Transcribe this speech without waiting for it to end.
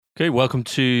Okay, welcome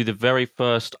to the very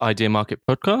first Idea Market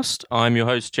podcast. I'm your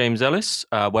host, James Ellis,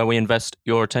 where we invest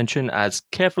your attention as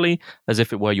carefully as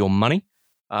if it were your money.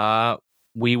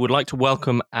 We would like to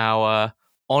welcome our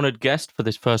honored guest for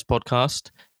this first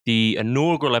podcast, the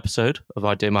inaugural episode of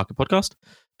Idea Market podcast,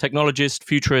 technologist,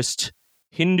 futurist,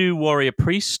 Hindu warrior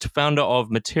priest, founder of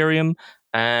Materium,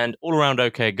 and all-around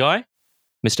okay guy,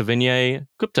 Mr. Vinay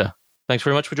Gupta. Thanks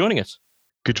very much for joining us.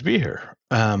 Good to be here.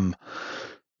 I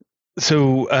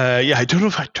don't know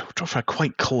if I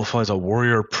quite qualify as a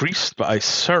warrior priest, but I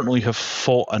certainly have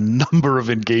fought a number of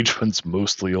engagements,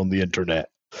 mostly on the internet.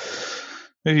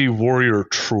 Maybe warrior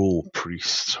troll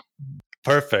priest.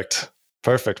 Perfect.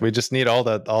 We just need all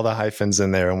the hyphens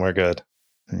in there, and we're good.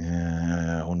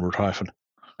 Yeah, one word hyphen.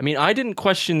 I mean, I didn't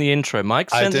question the intro. Mike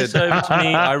sent this over to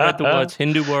me. I read the words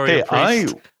Hindu warrior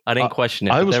priest. I didn't question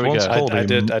it. There we go. I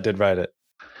did write it.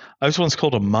 I was once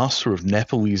called a master of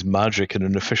Nepalese magic in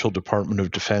an official Department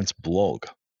of Defense blog.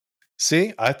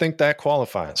 See, I think that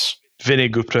qualifies.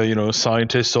 Vinay Gupta,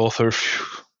 scientist, author,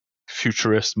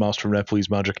 futurist, master of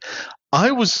Nepalese magic.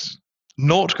 I was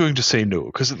not going to say no,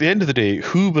 because at the end of the day,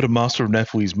 who but a master of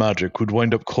Nepalese magic would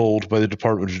wind up called by the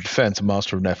Department of Defense a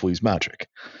master of Nepalese magic?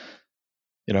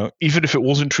 Even if it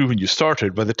wasn't true when you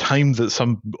started, by the time that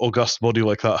some august body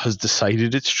like that has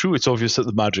decided it's true, it's obvious that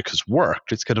the magic has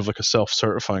worked. It's kind of like a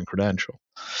self-certifying credential.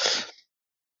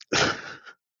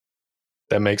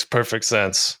 That makes perfect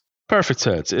sense. Perfect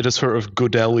sense. In a sort of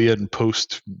Godelian,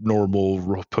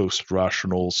 post-normal,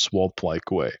 post-rational,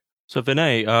 swamp-like way. So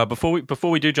Vinay,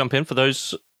 before we do jump in, for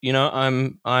those,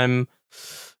 I'm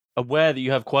aware that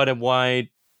you have quite a wide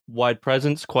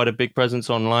presence, quite a big presence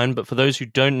online. But for those who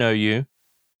don't know you,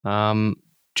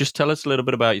 just tell us a little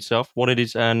bit about yourself, what it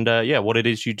is, and what it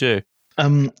is you do.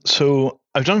 So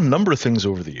I've done a number of things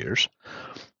over the years.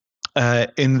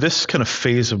 In this kind of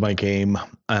phase of my game,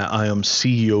 I am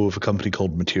CEO of a company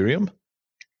called Materium.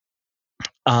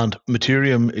 And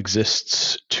Materium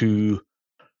exists to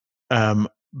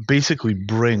basically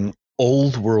bring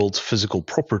all the world's physical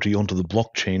property onto the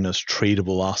blockchain as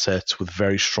tradable assets with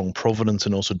very strong provenance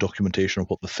and also documentation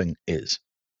of what the thing is.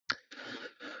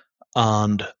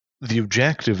 And the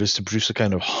objective is to produce a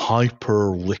kind of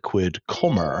hyper-liquid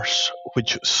commerce,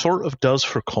 which sort of does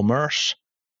for commerce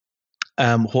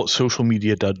what social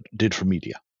media did for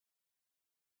media.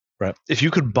 Right? If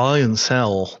you could buy and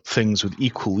sell things with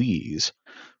equal ease,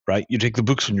 right? You take the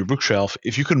books on your bookshelf.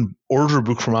 If you can order a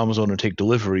book from Amazon and take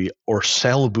delivery, or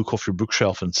sell a book off your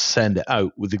bookshelf and send it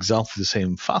out with exactly the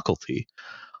same faculty,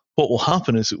 what will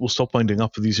happen is it will stop winding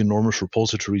up with these enormous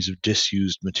repositories of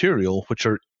disused material, which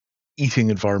are eating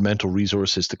environmental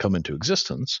resources to come into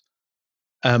existence,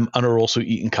 and are also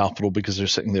eating capital because they're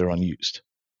sitting there unused.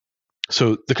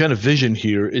 So the kind of vision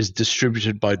here is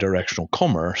distributed bidirectional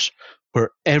commerce,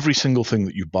 where every single thing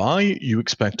that you buy, you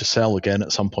expect to sell again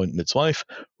at some point in its life,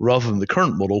 rather than the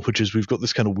current model, which is we've got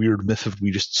this kind of weird myth of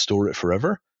we just store it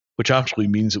forever, which actually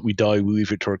means that we die, we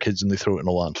leave it to our kids, and they throw it in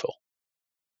a landfill.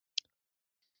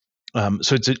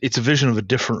 So it's a vision of a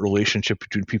different relationship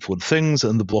between people and things,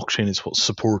 and the blockchain is what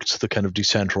supports the kind of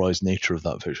decentralized nature of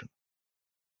that vision.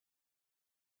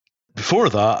 Before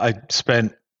that, I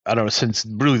spent, since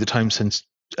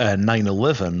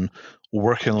 9/11,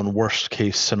 working on worst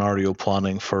case scenario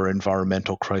planning for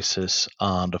environmental crisis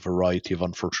and a variety of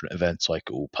unfortunate events like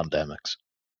pandemics.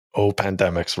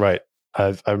 Pandemics, right.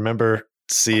 I remember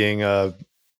seeing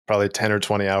probably 10 or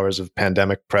 20 hours of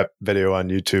pandemic prep video on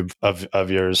YouTube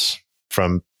of yours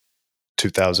from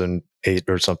 2008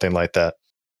 or something like that.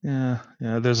 Yeah,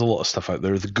 there's a lot of stuff out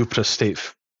there. The Gupta State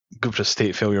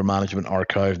Failure Management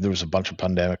Archive, there was a bunch of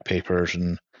pandemic papers,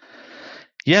 and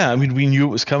we knew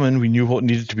it was coming, we knew what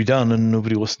needed to be done, and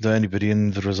nobody listened to anybody,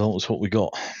 and the result is what we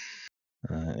got.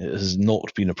 It has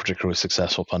not been a particularly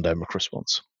successful pandemic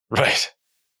response. Right.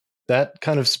 That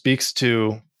kind of speaks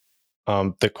to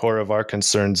the core of our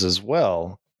concerns as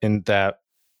well, in that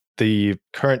the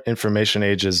current information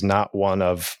age is not one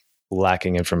of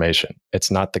lacking information. It's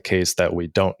not the case that we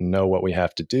don't know what we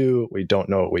have to do. We don't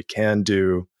know what we can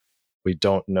do. We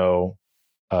don't know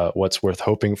what's worth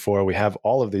hoping for. We have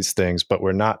all of these things, but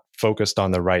we're not focused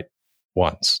on the right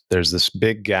ones. There's this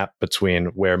big gap between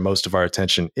where most of our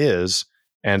attention is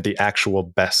and the actual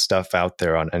best stuff out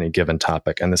there on any given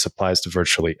topic. And this applies to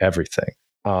virtually everything.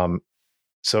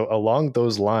 So along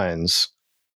those lines,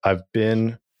 I've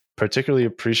been particularly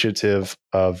appreciative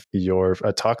of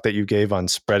a talk that you gave on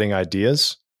spreading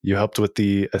ideas. You helped with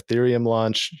the Ethereum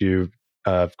launch. You,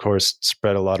 of course,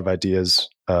 spread a lot of ideas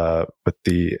with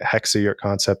the Hexa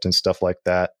concept and stuff like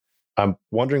that. I'm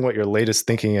wondering what your latest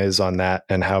thinking is on that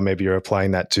and how maybe you're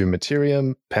applying that to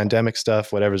Materium, pandemic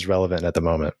stuff, whatever's relevant at the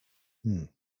moment.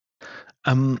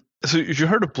 So you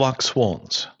heard of black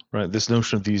swans, right? This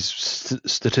notion of these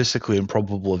statistically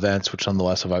improbable events which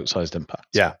nonetheless have outsized impacts.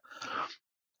 Yeah.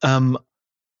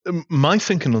 My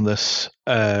thinking on this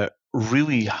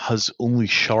really has only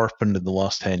sharpened in the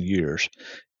last 10 years,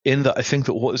 in that I think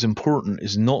that what is important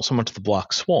is not so much the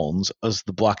black swans as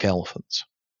the black elephants.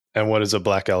 And what is a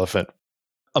black elephant?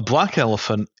 A black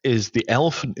elephant is the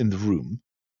elephant in the room,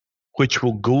 which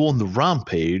will go on the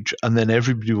rampage, and then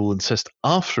everybody will insist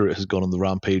after it has gone on the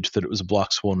rampage that it was a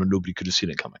black swan and nobody could have seen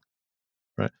it coming.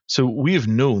 Right? So we have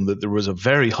known that there was a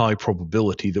very high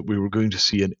probability that we were going to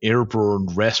see an airborne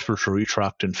respiratory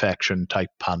tract infection type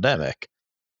pandemic.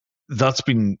 That's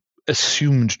been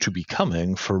assumed to be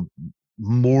coming for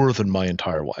more than my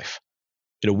entire life.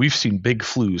 We've seen big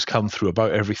flus come through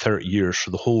about every 30 years for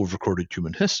the whole of recorded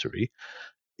human history.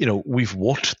 We've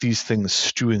watched these things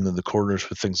stewing in the corners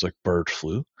with things like bird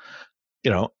flu.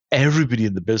 Everybody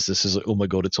in the business is like, oh my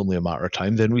God, it's only a matter of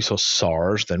time. Then we saw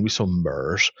SARS, then we saw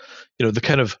MERS. The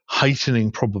kind of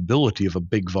heightening probability of a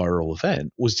big viral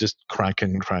event was just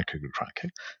cranking and cranking and cranking.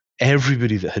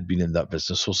 Everybody that had been in that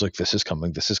business was like, this is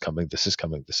coming, this is coming, this is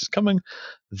coming, this is coming.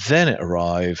 Then it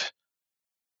arrived,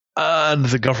 and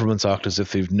the governments act as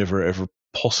if they've never ever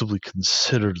possibly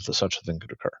considered that such a thing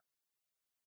could occur.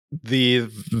 The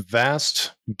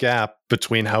vast gap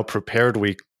between how prepared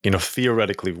we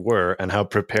theoretically were and how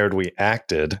prepared we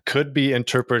acted could be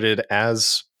interpreted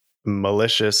as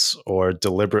malicious or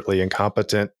deliberately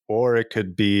incompetent, or it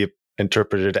could be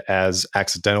interpreted as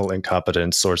accidental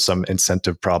incompetence or some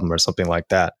incentive problem or something like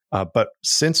that. But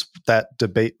since that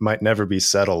debate might never be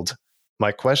settled,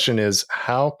 my question is,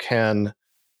 how can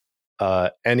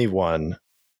anyone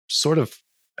sort of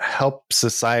help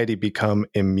society become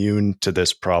immune to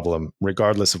this problem,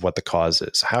 regardless of what the cause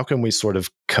is? How can we sort of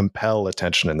compel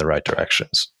attention in the right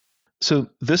directions? So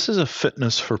this is a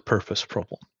fitness for purpose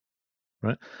problem,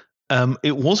 right?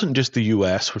 It wasn't just the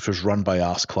US, which was run by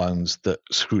ass clowns, that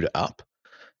screwed it up.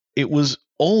 It was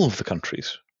all of the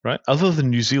countries, right? Other than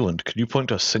New Zealand, can you point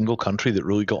to a single country that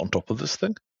really got on top of this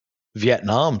thing?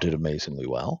 Vietnam did amazingly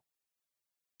well.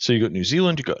 So you got New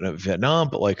Zealand, you got Vietnam,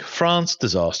 but like France,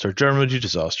 disaster, Germany,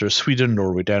 disaster, Sweden,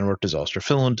 Norway, Denmark, disaster,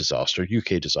 Finland, disaster,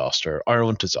 UK, disaster,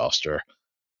 Ireland, disaster,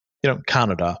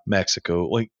 Canada, Mexico,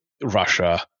 like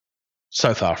Russia,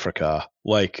 South Africa,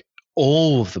 like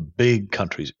all of the big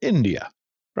countries, India,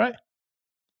 right?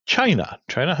 China,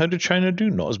 how did China do?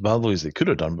 Not as badly as they could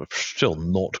have done, but still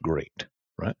not great,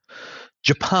 right?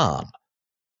 Japan,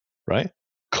 right?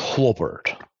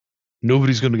 Clobbered.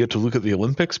 Nobody's going to get to look at the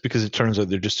Olympics because it turns out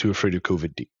they're just too afraid of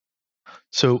COVID-19.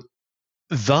 So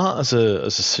that as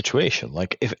a situation,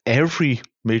 like if every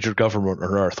major government on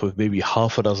earth, with maybe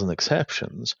half a dozen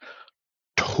exceptions,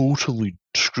 totally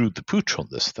screwed the pooch on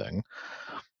this thing,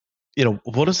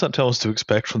 what does that tell us to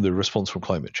expect from the response from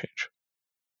climate change?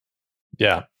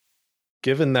 Yeah.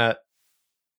 Given that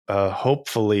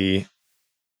hopefully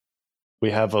we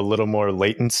have a little more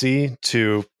latency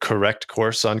to correct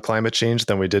course on climate change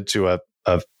than we did to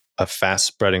a fast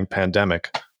spreading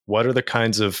pandemic, what are the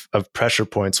kinds of pressure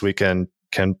points we can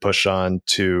push on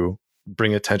to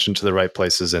bring attention to the right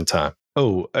places in time?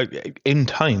 Oh, in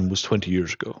time was 20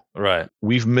 years ago. Right.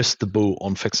 We've missed the boat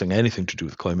on fixing anything to do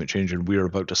with climate change, and we're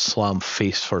about to slam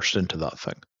face first into that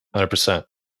thing. 100%.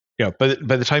 Yeah,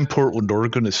 by the time Portland,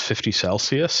 Oregon is 50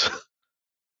 Celsius,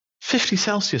 50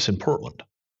 Celsius in Portland.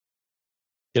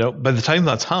 By the time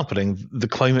that's happening, the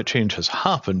climate change has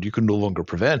happened. You can no longer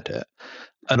prevent it.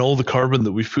 And all the carbon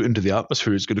that we've put into the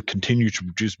atmosphere is going to continue to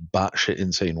produce batshit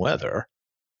insane weather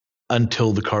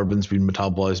until the carbon's been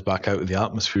metabolized back out of the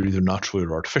atmosphere, either naturally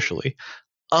or artificially.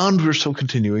 And we're still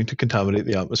continuing to contaminate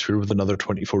the atmosphere with another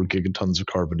 24 gigatons of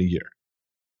carbon a year.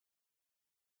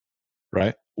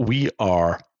 Right? We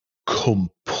are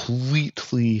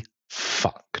completely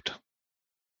fucked.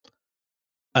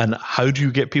 And how do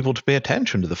you get people to pay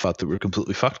attention to the fact that we're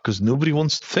completely fucked? Because nobody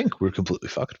wants to think we're completely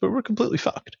fucked, but we're completely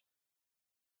fucked.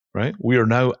 Right? We are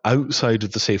now outside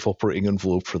of the safe operating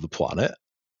envelope for the planet,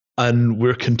 and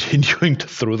we're continuing to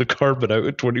throw the carbon out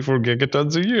at 24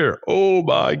 gigatons a year. Oh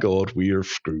my God, we are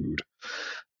screwed.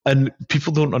 And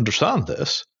people don't understand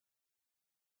this.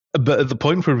 But at the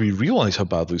point where we realize how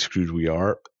badly screwed we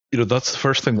are, that's the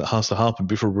first thing that has to happen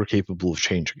before we're capable of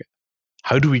changing it.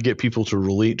 How do we get people to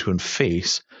relate to and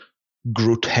face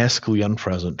grotesquely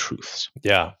unpresent truths?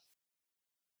 Yeah.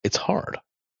 It's hard.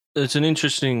 It's an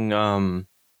interesting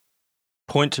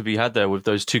point to be had there with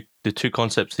the two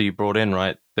concepts that you brought in,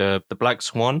 right? The black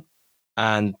swan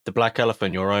and the black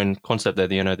elephant, your own concept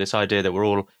there, this idea that we're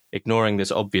all ignoring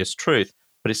this obvious truth.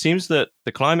 But it seems that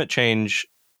the climate change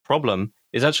problem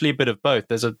is actually a bit of both.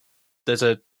 There's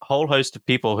a whole host of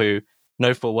people who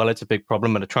know full well it's a big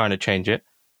problem and are trying to change it.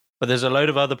 But there's a load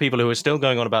of other people who are still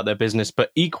going on about their business,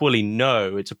 but equally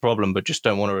know it's a problem, but just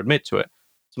don't want to admit to it.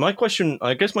 So my question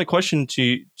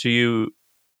to you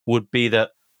would be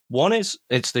that one is,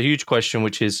 it's the huge question,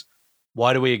 which is,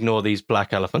 why do we ignore these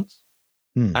black elephants?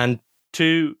 And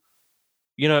two,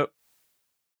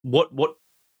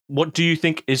 what do you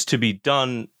think is to be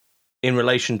done in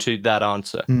relation to that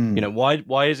answer?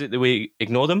 Why is it that we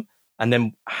ignore them? And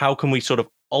then how can we sort of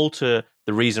alter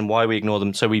the reason why we ignore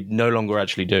them so we no longer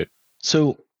actually do?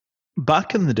 So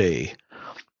back in the day,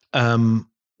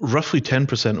 roughly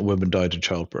 10% of women died in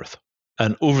childbirth.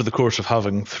 And over the course of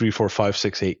having 3, 4, 5,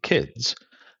 6, 8 kids,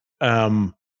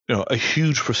 a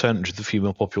huge percentage of the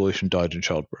female population died in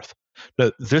childbirth.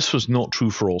 Now, this was not true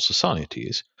for all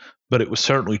societies, but it was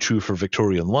certainly true for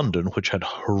Victorian London, which had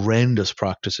horrendous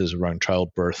practices around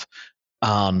childbirth.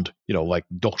 And, like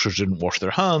doctors didn't wash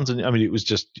their hands. And I mean, it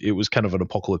was kind of an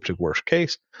apocalyptic worst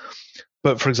case.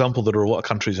 But for example, there are a lot of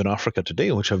countries in Africa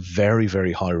today which have very,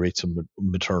 very high rates of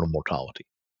maternal mortality.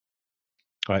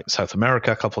 Right? South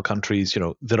America, a couple of countries,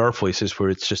 there are places where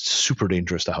it's just super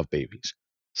dangerous to have babies.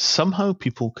 Somehow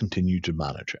people continue to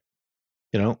manage it.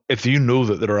 If you know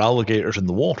that there are alligators in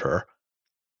the water,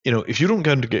 if you don't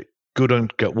go down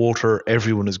to get water,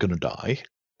 everyone is going to die.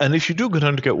 And if you do go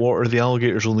down to get water, the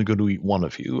alligator's only going to eat one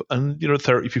of you, and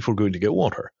 30 people are going to get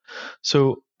water.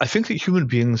 So I think that human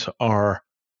beings are,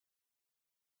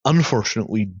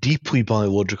 unfortunately, deeply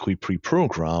biologically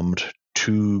pre-programmed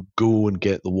to go and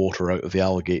get the water out of the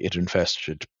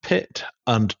alligator-infested pit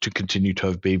and to continue to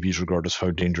have babies regardless of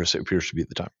how dangerous it appears to be at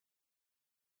the time.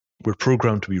 We're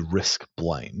programmed to be risk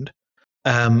blind,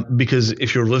 because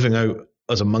if you're living out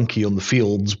as a monkey on the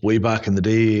fields way back in the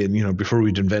day and, before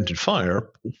we'd invented fire,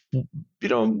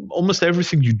 almost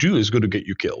everything you do is going to get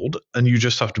you killed, and you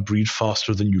just have to breed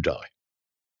faster than you die.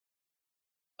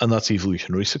 And that's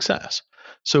evolutionary success.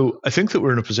 So I think that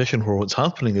we're in a position where what's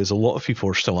happening is a lot of people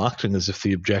are still acting as if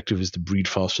the objective is to breed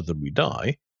faster than we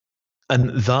die. And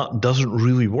that doesn't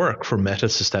really work for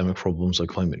meta-systemic problems like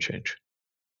climate change.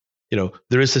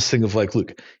 There is this thing of like,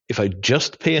 look, if I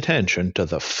just pay attention to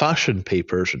the fashion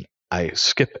papers and I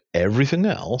skip everything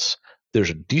else, there's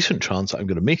a decent chance that I'm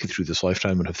going to make it through this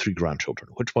lifetime and have 3 grandchildren,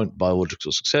 at which point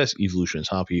biological success, evolution is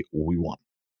happy, we won.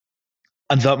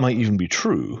 And that might even be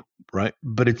true, right?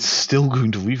 But it's still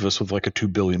going to leave us with like a 2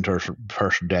 billion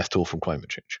person death toll from climate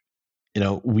change.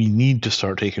 We need to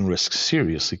start taking risks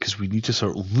seriously because we need to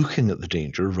start looking at the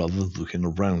danger rather than looking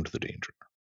around the danger.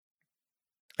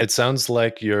 It sounds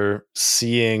like you're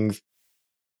seeing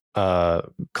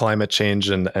climate change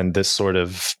and this sort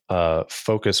of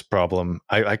focus problem.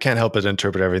 I can't help but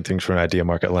interpret everything through an idea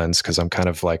market lens because I'm kind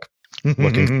of like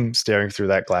staring through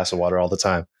that glass of water all the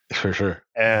time. For sure.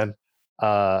 And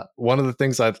one of the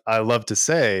things I love to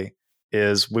say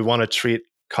is we want to treat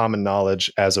common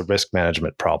knowledge as a risk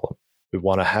management problem. We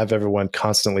want to have everyone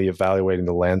constantly evaluating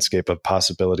the landscape of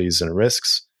possibilities and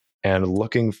risks and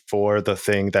looking for the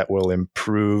thing that will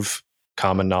improve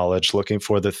common knowledge, looking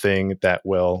for the thing that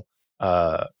will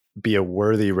be a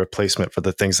worthy replacement for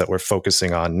the things that we're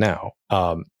focusing on now.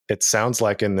 It sounds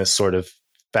like in this sort of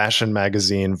fashion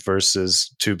magazine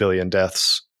versus 2 billion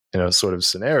deaths, sort of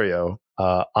scenario,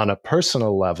 on a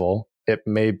personal level, it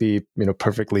may be,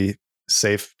 perfectly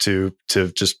safe to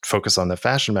just focus on the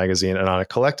fashion magazine. And on a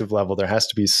collective level, there has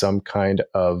to be some kind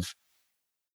of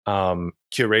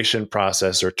curation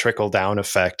process or trickle down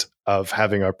effect of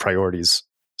having our priorities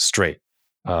straight.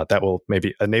 That will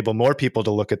maybe enable more people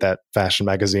to look at that fashion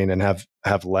magazine and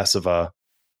have less of a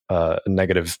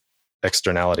negative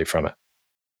externality from it.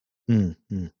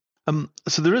 Mm-hmm.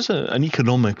 So there is an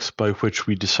economics by which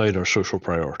we decide our social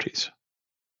priorities.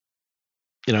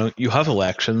 You have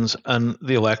elections, and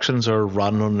the elections are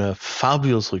run on a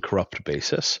fabulously corrupt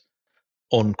basis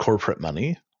on corporate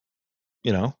money.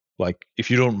 Like if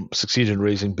you don't succeed in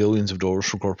raising billions of dollars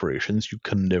from corporations, you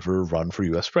can never run for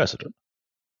US president.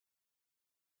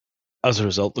 As a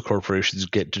result, the corporations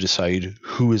get to decide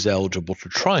who is eligible to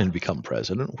try and become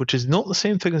president, which is not the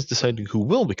same thing as deciding who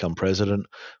will become president,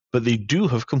 but they do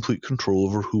have complete control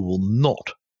over who will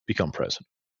not become president.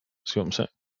 See what I'm saying?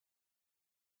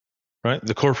 Right?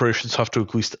 The corporations have to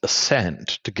at least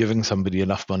assent to giving somebody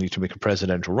enough money to make a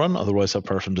presidential run, otherwise that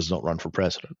person does not run for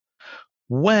president.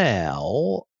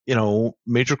 Well,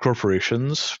 major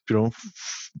corporations,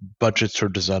 budgets are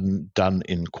done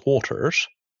in quarters,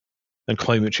 and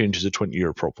climate change is a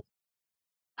 20-year problem.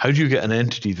 How do you get an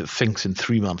entity that thinks in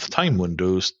 3-month time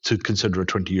windows to consider a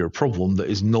 20-year problem that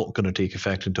is not going to take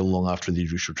effect until long after they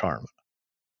reach retirement?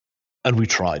 And we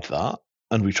tried that,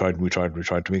 and we tried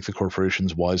to make the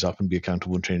corporations wise up and be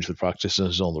accountable and change their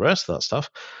practices and all the rest of that stuff.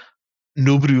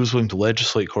 nobody was willing to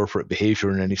legislate corporate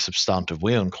behavior in any substantive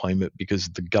way on climate because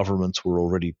the governments were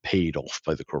already paid off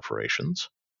by the corporations.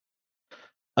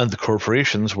 And the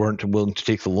corporations weren't willing to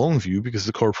take the long view because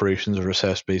the corporations are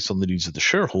assessed based on the needs of the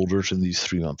shareholders in these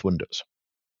 3-month windows.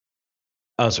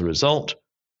 As a result,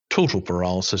 total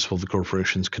paralysis while the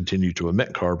corporations continued to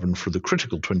emit carbon for the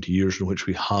critical 20 years in which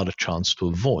we had a chance to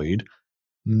avoid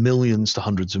millions to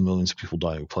hundreds of millions of people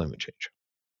dying of climate change.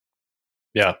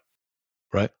 Yeah.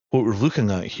 Right? What we're looking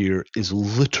at here is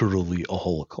literally a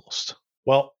Holocaust.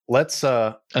 Well, let's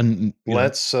sorry, go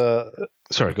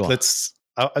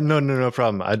on. No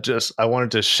problem. I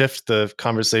wanted to shift the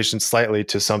conversation slightly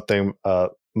to something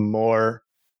more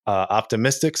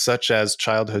optimistic, such as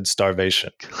childhood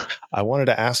starvation. I wanted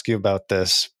to ask you about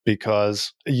this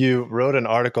because you wrote an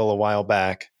article a while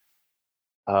back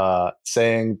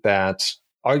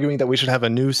arguing that we should have a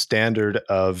new standard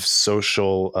of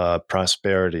social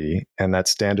prosperity, and that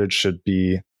standard should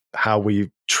be how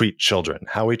we treat children,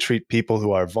 how we treat people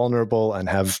who are vulnerable and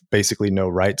have basically no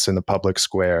rights in the public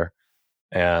square.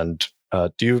 And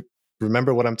do you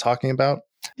remember what I'm talking about?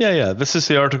 Yeah. This is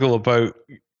the article about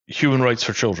human rights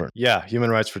for children. Yeah,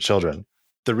 human rights for children.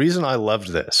 The reason I loved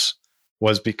this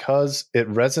was because it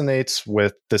resonates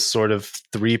with this sort of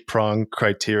 3-pronged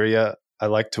criteria I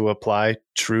like to apply: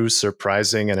 true,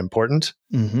 surprising, and important.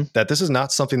 Mm-hmm. That this is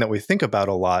not something that we think about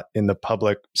a lot in the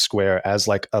public square as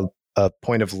like a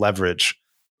point of leverage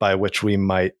by which we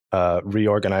might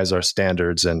reorganize our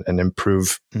standards and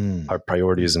improve our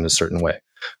priorities in a certain way.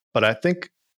 But I think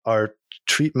our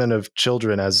treatment of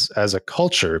children as a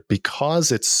culture,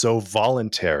 because it's so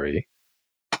voluntary,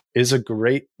 is a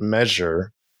great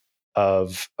measure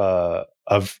of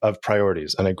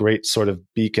priorities and a great sort of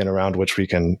beacon around which we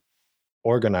can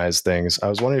organize things. I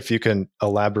was wondering if you can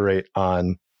elaborate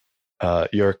on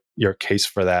your case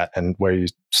for that and where you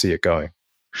see it going.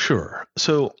 Sure.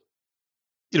 So,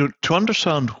 to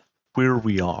understand where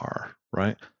we are,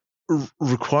 right,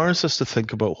 requires us to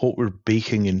think about what we're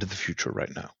baking into the future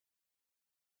right now.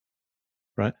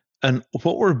 Right? And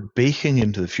what we're baking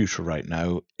into the future right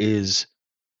now is,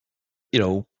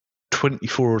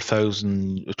 24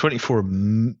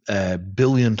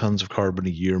 billion tons of carbon a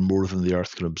year, more than the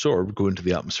Earth can absorb, go into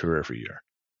the atmosphere every year.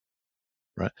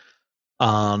 Right?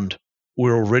 And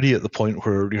we're already at the point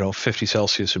where, 50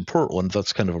 Celsius in Portland,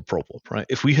 that's kind of a problem, right?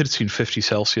 If we had seen 50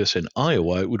 Celsius in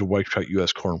Iowa, it would have wiped out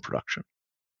US corn production.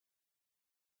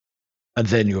 And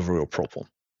then you have a real problem,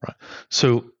 right?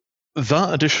 So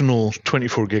that additional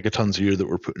 24 gigatons a year that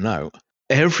we're putting out,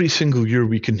 every single year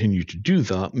we continue to do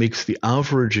that makes the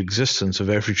average existence of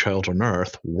every child on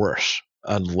Earth worse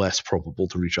and less probable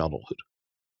to reach adulthood,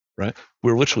 right?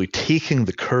 We're literally taking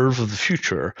the curve of the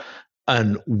future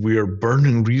and we're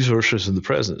burning resources in the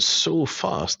present so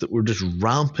fast that we're just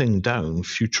ramping down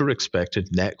future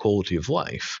expected net quality of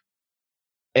life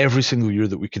every single year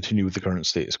that we continue with the current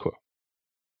status quo,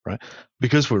 right?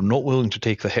 Because we're not willing to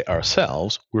take the hit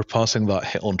ourselves, we're passing that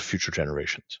hit on to future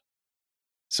generations.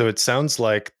 So it sounds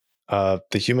like the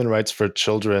human rights for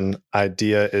children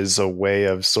idea is a way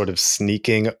of sort of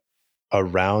sneaking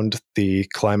around the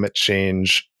climate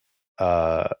change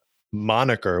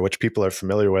moniker, which people are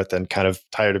familiar with and kind of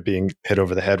tired of being hit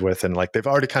over the head with. And like they've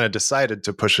already kind of decided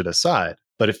to push it aside.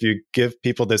 But if you give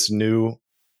people this new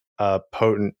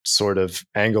potent sort of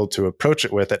angle to approach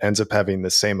it with, it ends up having the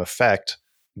same effect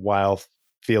while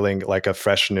feeling like a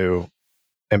fresh new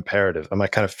imperative. Am I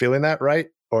kind of feeling that right?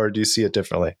 Or do you see it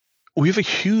differently? We have a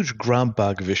huge grab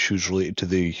bag of issues related to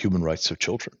the human rights of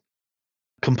children.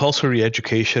 Compulsory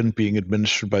education being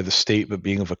administered by the state but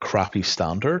being of a crappy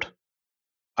standard,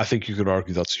 I think you could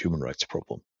argue that's a human rights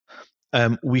problem.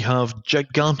 We have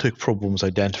gigantic problems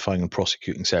identifying and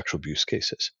prosecuting sexual abuse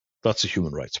cases. That's a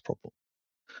human rights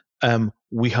problem.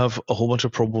 We have a whole bunch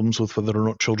of problems with whether or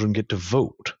not children get to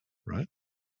vote, right?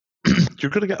 You're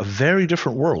going to get a very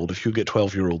different world if you get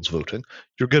 12-year-olds voting.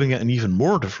 You're going to get an even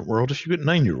more different world if you get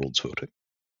 9-year-olds voting.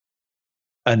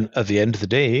 And at the end of the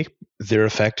day, they're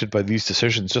affected by these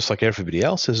decisions just like everybody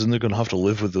else is, and they're going to have to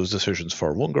live with those decisions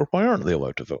far longer. Why aren't they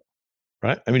allowed to vote?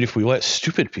 Right? I mean, if we let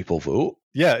stupid people vote.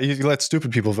 Yeah, you let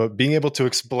stupid people vote. Being able to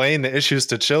explain the issues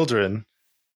to children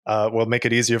will make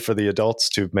it easier for the adults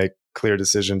to make clear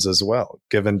decisions as well,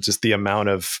 given just the amount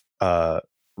of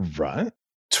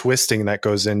twisting that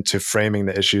goes into framing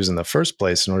the issues in the first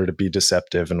place in order to be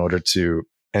deceptive, in order to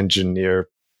engineer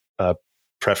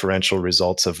preferential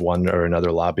results of one or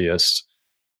another lobbyist.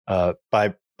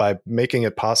 By making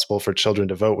it possible for children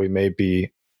to vote, we may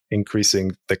be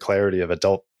increasing the clarity of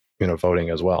adult voting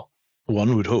as well.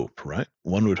 One would hope, right?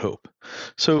 One would hope.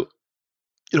 So,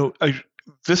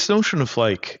 this notion of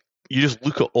like, you just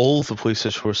look at all the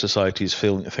places where society is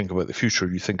failing to think about the future.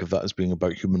 You think of that as being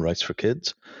about human rights for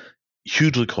kids.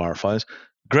 Hugely clarifies.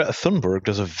 Greta Thunberg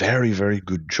does a very, very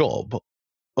good job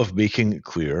of making it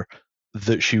clear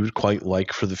that she would quite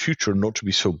like for the future not to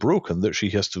be so broken that she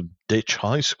has to ditch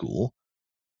high school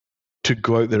to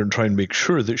go out there and try and make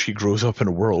sure that she grows up in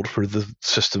a world where the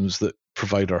systems that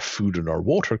provide our food and our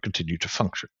water continue to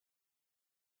function.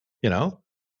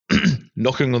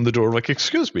 Knocking on the door like,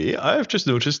 excuse me, I've just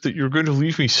noticed that you're going to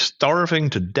leave me starving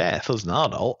to death as an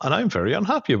adult, and I'm very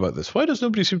unhappy about this. Why does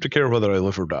nobody seem to care whether I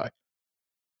live or die?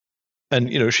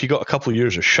 And, she got a couple of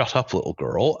years of shut up, little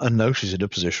girl, and now she's in a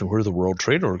position where the World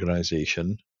Trade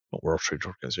Organization, not World Trade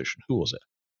Organization, who was it?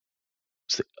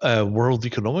 It's the World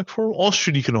Economic Forum?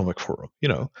 Austrian Economic Forum,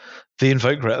 They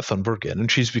invite Greta Thunberg in,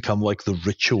 and she's become like the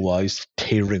ritualized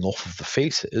tearing off of the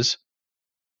faces,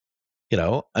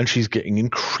 and she's getting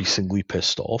increasingly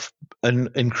pissed off and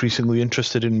increasingly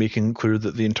interested in making clear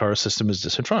that the entire system is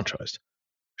disenfranchised.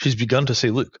 She's begun to say,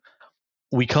 look,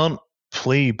 we can't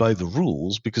play by the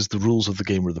rules because the rules of the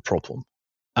game are the problem.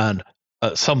 And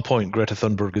at some point, Greta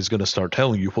Thunberg is going to start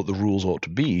telling you what the rules ought to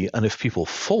be. And if people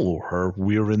follow her,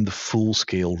 we're in the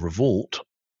full-scale revolt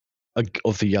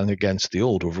of the young against the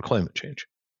old over climate change.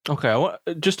 Okay,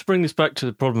 just to bring this back to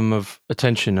the problem of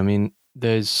attention, I mean,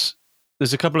 there's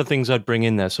a couple of things I'd bring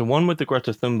in there. So one with the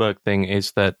Greta Thunberg thing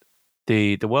is that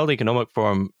the World Economic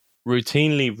Forum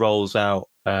routinely rolls out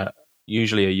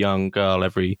usually a young girl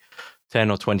every 10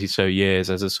 or 20 so years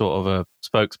as a sort of a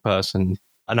spokesperson.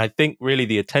 And I think really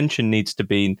the attention needs to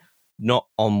be not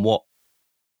on what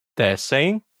they're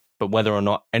saying, but whether or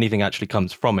not anything actually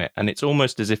comes from it. And it's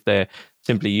almost as if they're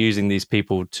simply using these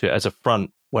people as a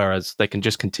front, whereas they can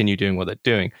just continue doing what they're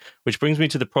doing. Which brings me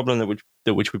to the problem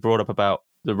that which we brought up about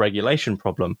the regulation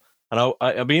problem. And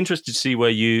I'll be interested to see where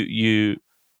you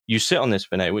sit on this,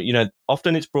 Vinay.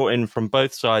 Often it's brought in from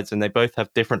both sides and they both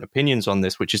have different opinions on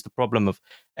this, which is the problem of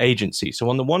agency. So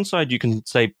on the one side, you can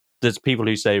say there's people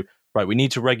who say, right, we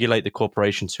need to regulate the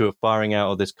corporations who are firing out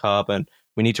all this carbon.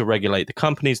 We need to regulate the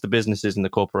companies, the businesses, and the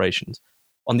corporations.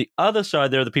 On the other side,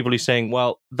 there are the people who are saying,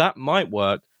 well, that might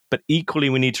work, but equally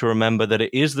we need to remember that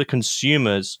it is the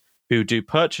consumers who do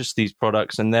purchase these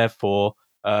products and therefore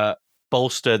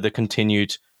bolster the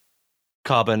continued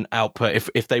carbon output.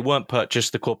 If they weren't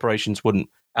purchased, the corporations wouldn't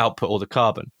output all the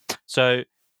carbon. So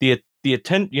do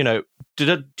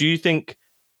you think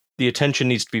the attention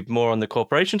needs to be more on the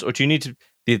corporations, or do you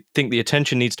think the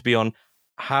attention needs to be on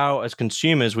how, as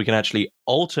consumers, we can actually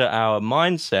alter our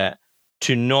mindset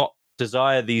to not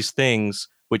desire these things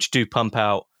which do pump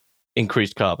out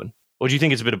increased carbon? Or do you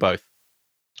think it's a bit of both?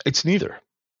 It's neither.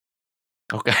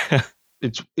 Okay.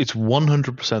 It's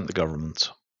 100% the government,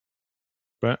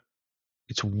 right?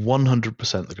 It's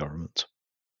 100% the government.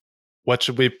 What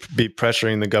should we be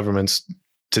pressuring the governments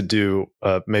to do?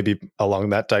 Maybe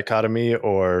along that dichotomy,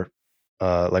 or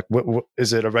what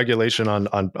is it a regulation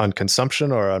on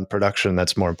consumption or on production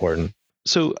that's more important?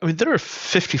 So, I mean, there are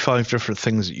 55 different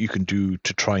things that you can do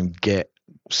to try and get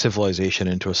civilization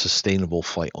into a sustainable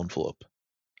flight envelope.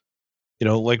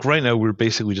 Like right now, we're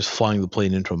basically just flying the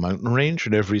plane into a mountain range,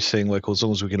 and everybody's saying, like, well, as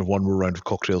long as we can have one more round of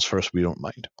cocktails first, we don't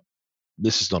mind.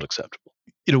 This is not acceptable.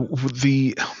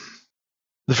 The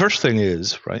first thing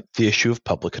is, right, the issue of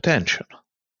public attention,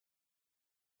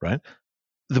 right?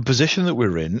 The position that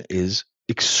we're in is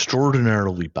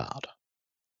extraordinarily bad,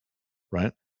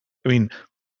 right? I mean,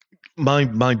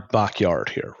 my backyard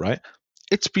here, right?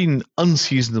 It's been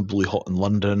unseasonably hot in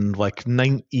London, like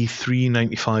 93,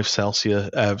 95 Celsius,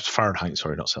 Fahrenheit,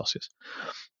 sorry, not Celsius,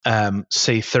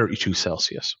 say 32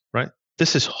 Celsius, right?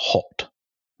 This is hot,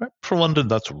 right? For London,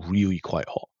 that's really quite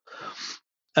hot.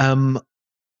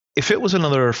 If it was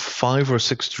another 5 or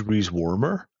 6 degrees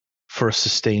warmer for a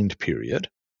sustained period,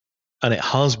 and it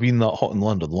has been that hot in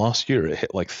London, last year it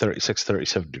hit like 36,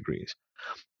 37 degrees.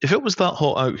 If it was that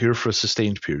hot out here for a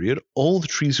sustained period, all the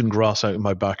trees and grass out in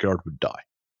my backyard would die.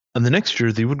 And the next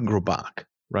year, they wouldn't grow back,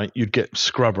 right? You'd get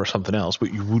scrub or something else,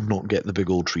 but you would not get the big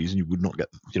old trees, and you would not get,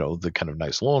 the kind of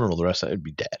nice lawn and all the rest of it. It'd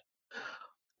be dead.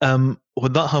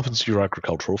 When that happens to your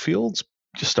agricultural fields,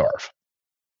 you starve.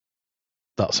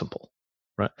 That simple,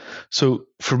 right? So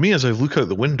for me, as I look out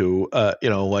the window,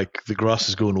 like the grass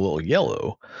is going a little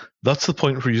yellow, that's the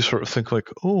point where you sort of think like,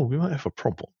 oh, we might have a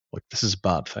problem. Like, this is a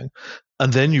bad thing.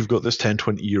 And then you've got this 10,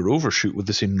 20-year overshoot with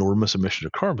this enormous emission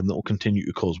of carbon that will continue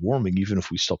to cause warming. Even if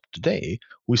we stop today,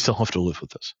 we still have to live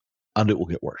with this, and it will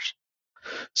get worse.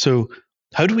 So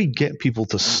how do we get people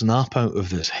to snap out of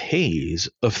this haze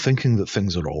of thinking that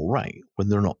things are all right when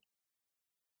they're not?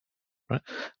 Right?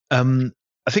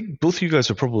 I think both of you guys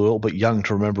are probably a little bit young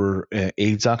to remember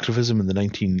AIDS activism in the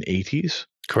 1980s.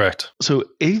 Correct. So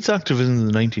AIDS activism in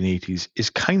the 1980s is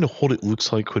kind of what it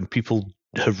looks like when people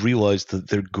have realized that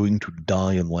they're going to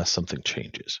die unless something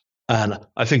changes. And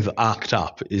I think the ACT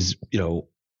UP is,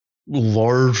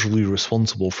 largely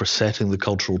responsible for setting the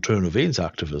cultural tone of AIDS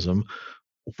activism,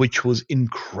 which was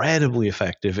incredibly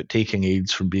effective at taking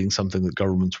AIDS from being something that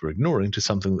governments were ignoring to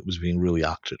something that was being really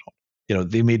acted on.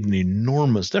 They made an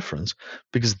enormous difference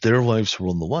because their lives were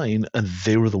on the line and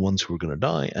they were the ones who were going to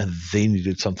die and they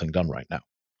needed something done right now.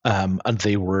 And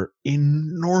they were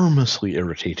enormously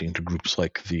irritating to groups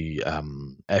like the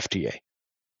FDA.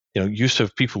 Used to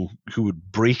have people who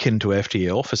would break into FDA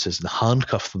offices and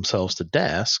handcuff themselves to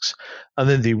desks, and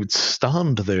then they would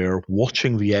stand there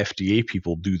watching the FDA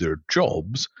people do their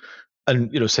jobs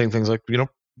and, saying things like, do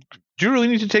you really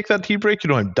need to take that tea break?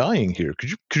 I'm dying here.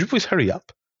 Could you please hurry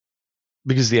up?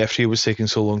 Because the FDA was taking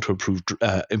so long to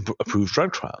approve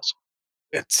drug trials.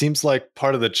 It seems like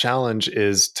part of the challenge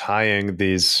is tying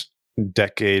these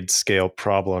decade-scale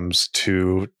problems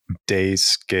to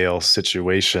day-scale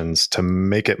situations to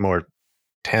make it more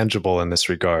tangible in this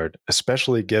regard,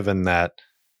 especially given that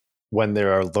when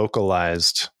there are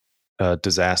localized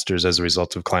disasters as a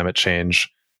result of climate change,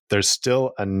 there's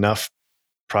still enough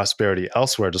prosperity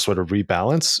elsewhere to sort of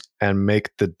rebalance and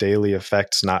make the daily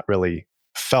effects not really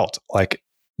felt. Like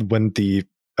when the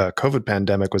COVID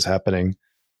pandemic was happening,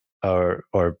 or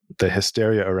the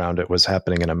hysteria around it was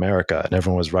happening in America, and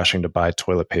everyone was rushing to buy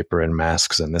toilet paper and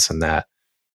masks and this and that,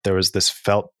 there was this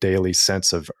felt daily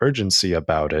sense of urgency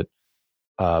about it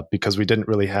because we didn't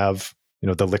really have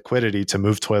the liquidity to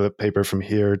move toilet paper from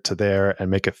here to there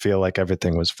and make it feel like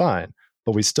everything was fine.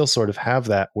 But we still sort of have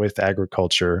that with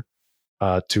agriculture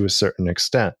to a certain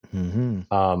extent.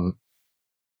 Mm-hmm.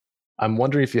 I'm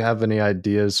wondering if you have any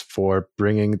ideas for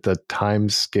bringing the time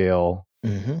scale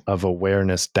of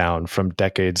awareness down from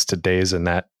decades to days in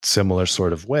that similar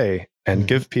sort of way, and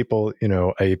give people,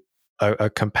 a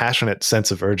compassionate sense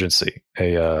of urgency.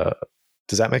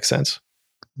 Does that make sense?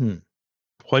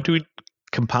 Why do we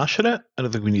compassionate? I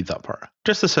don't think we need that part.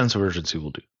 Just a sense of urgency will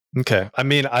do. Okay. I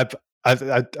mean, I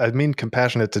mean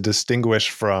compassionate to distinguish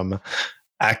from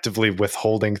actively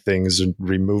withholding things and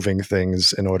removing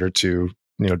things in order to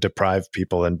deprive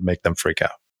people and make them freak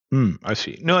out. I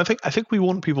see. No, I think we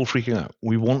want people freaking out.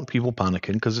 We want people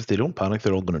panicking because if they don't panic,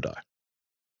 they're all going to die.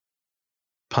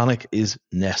 Panic is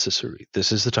necessary.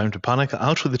 This is the time to panic.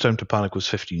 Actually, the time to panic was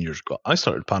 15 years ago. I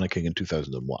started panicking in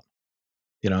 2001.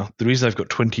 The reason I've got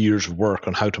 20 years of work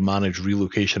on how to manage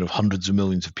relocation of hundreds of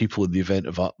millions of people in the event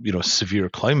of a severe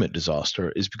climate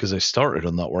disaster is because I started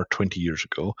on that work 20 years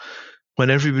ago. When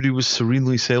everybody was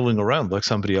serenely sailing around like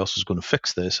somebody else was going to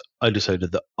fix this, I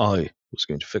decided that I was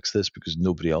going to fix this because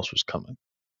nobody else was coming.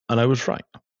 And I was right.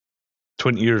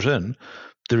 20 years in,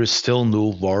 there is still no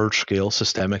large-scale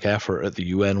systemic effort at the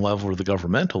UN level or the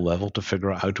governmental level to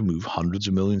figure out how to move hundreds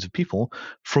of millions of people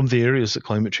from the areas that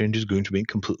climate change is going to make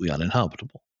completely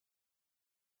uninhabitable.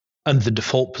 And the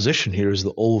default position here is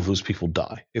that all of those people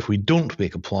die. If we don't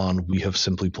make a plan, we have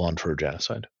simply planned for a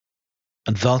genocide.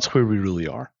 And that's where we really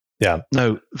are. Yeah.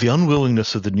 Now, the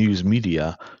unwillingness of the news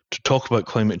media to talk about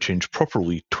climate change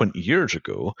properly 20 years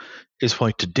ago is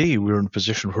why today we're in a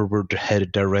position where we're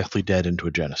headed directly dead into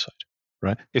a genocide,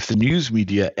 right? If the news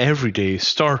media every day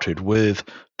started with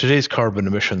today's carbon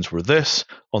emissions were this,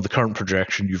 on the current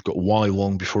projection, you've got Y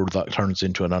long before that turns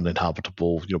into an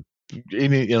uninhabitable,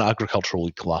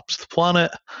 agriculturally collapsed planet.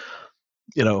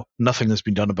 Nothing has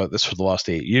been done about this for the last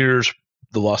 8 years.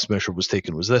 The last measure was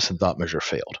taken was this, and that measure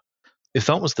failed. If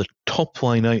that was the top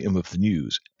line item of the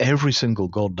news every single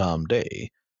goddamn day,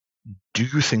 do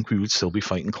you think we would still be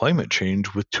fighting climate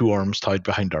change with two arms tied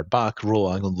behind our back,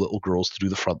 relying on little girls to do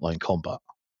the frontline combat?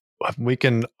 We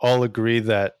can all agree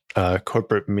that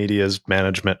corporate media's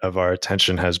management of our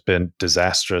attention has been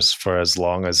disastrous for as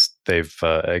long as they've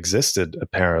existed,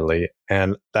 apparently.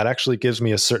 And that actually gives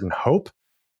me a certain hope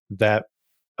that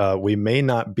we may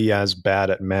not be as bad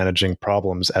at managing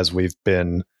problems as we've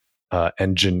been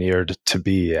engineered to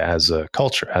be as a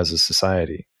culture, as a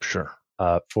society. Sure.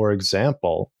 For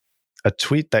example, a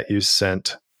tweet that you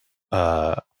sent,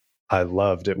 I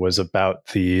loved. It was about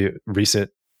the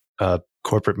recent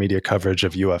corporate media coverage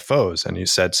of UFOs. And you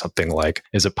said something like,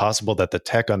 is it possible that the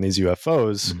tech on these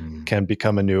UFOs can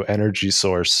become a new energy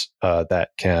source that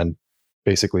can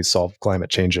basically solve climate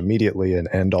change immediately and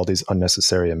end all these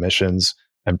unnecessary emissions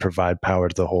and provide power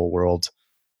to the whole world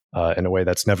in a way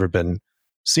that's never been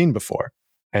seen before?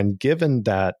 And given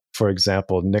that, for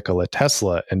example, Nikola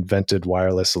Tesla invented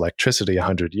wireless electricity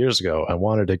 100 years ago and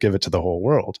wanted to give it to the whole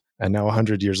world, and now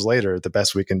 100 years later, the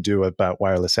best we can do about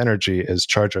wireless energy is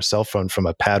charge our cell phone from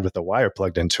a pad with a wire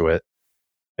plugged into it,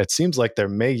 it seems like there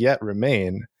may yet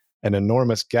remain an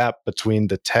enormous gap between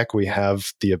the tech we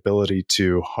have the ability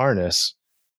to harness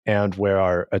and where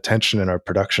our attention and our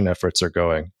production efforts are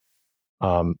going.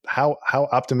 How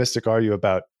optimistic are you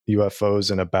about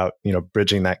UFOs and about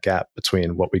bridging that gap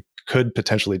between what we could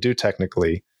potentially do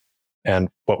technically and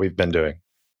what we've been doing?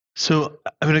 So,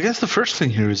 I guess the first thing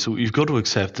here is you've got to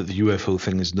accept that the UFO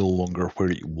thing is no longer where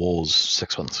it was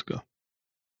 6 months ago.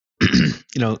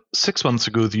 6 months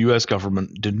ago, the US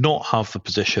government did not have the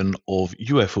position of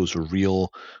UFOs are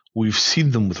real. We've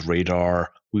seen them with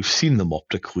radar. We've seen them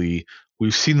optically.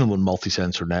 We've seen them on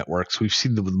multi-sensor networks. We've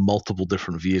seen them with multiple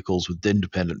different vehicles with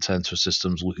independent sensor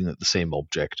systems looking at the same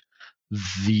object.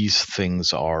 These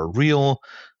things are real.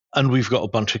 And we've got a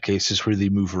bunch of cases where they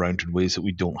move around in ways that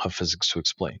we don't have physics to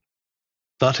explain.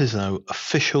 That is now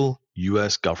official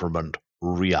US government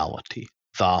reality.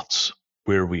 That's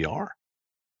where we are.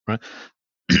 Right?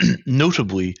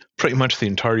 Notably, pretty much the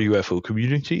entire UFO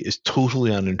community is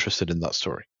totally uninterested in that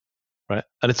story. Right?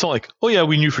 And it's not like, oh yeah,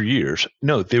 we knew for years.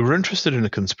 No, they were interested in a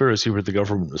conspiracy where the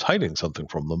government was hiding something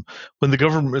from them. When the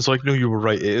government is like, no, you were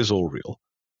right, it is all real.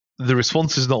 The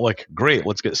response is not like, great,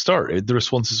 let's get started. The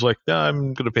response is like,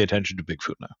 I'm going to pay attention to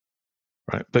Bigfoot now.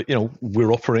 Right? But,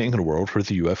 we're operating in a world where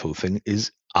the UFO thing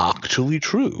is actually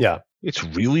true. Yeah. It's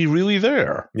really, really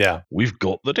there. Yeah. We've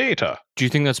got the data. Do you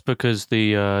think that's because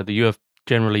the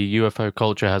UFO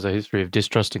culture has a history of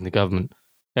distrusting the government?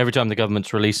 Every time the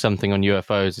government's released something on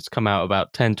UFOs, it's come out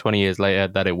about 10, 20 years later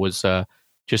that it was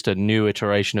just a new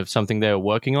iteration of something they were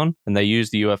working on. And they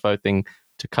used the UFO thing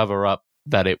to cover up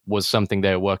that it was something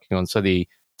they were working on. So the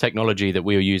technology that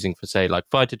we were using for, say, like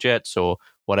fighter jets or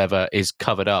whatever is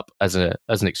covered up as an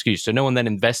excuse. So no one then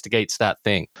investigates that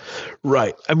thing.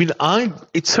 Right.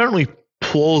 It's certainly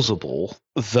plausible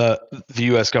that the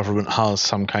US government has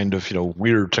some kind of,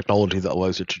 weird technology that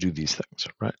allows it to do these things,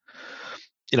 right?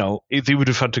 They would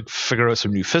have had to figure out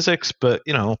some new physics, but,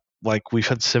 we've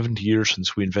had 70 years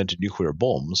since we invented nuclear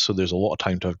bombs, so there's a lot of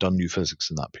time to have done new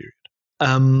physics in that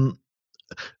period.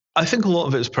 I think a lot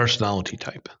of it is personality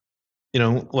type.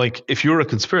 If you're a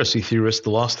conspiracy theorist,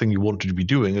 the last thing you want to be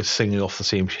doing is singing off the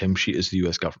same hymn sheet as the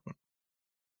US government.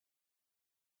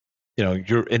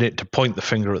 You're in it to point the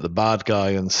finger at the bad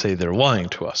guy and say they're lying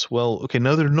to us. Well, okay,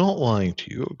 now they're not lying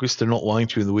to you. Because they're not lying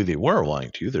to you in the way they were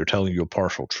lying to you. They're telling you a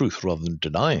partial truth rather than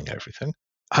denying everything.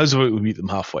 How's about we meet them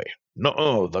halfway?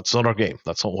 No, that's not our game.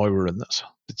 That's not why we're in this.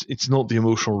 It's not the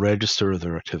emotional register of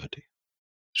their activity.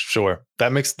 Sure.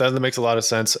 That makes a lot of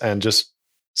sense. And just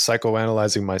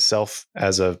psychoanalyzing myself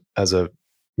as a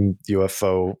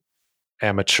UFO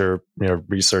amateur,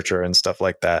 researcher and stuff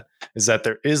like that, is that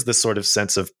there is this sort of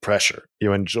sense of pressure.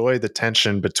 You enjoy the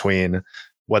tension between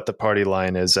what the party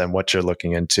line is and what you're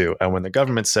looking into. And when the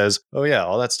government says, oh yeah,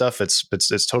 all that stuff, it's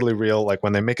totally real. Like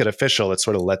when they make it official, it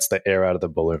sort of lets the air out of the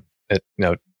balloon. It,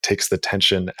 takes the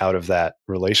tension out of that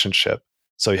relationship.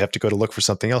 So you have to go to look for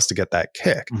something else to get that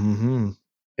kick. Mm-hmm.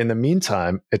 In the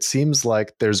meantime, it seems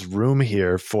like there's room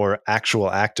here for actual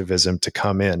activism to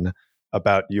come in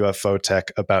about UFO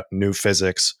tech, about new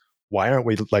physics. Why aren't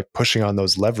we pushing on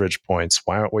those leverage points?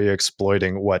 Why aren't we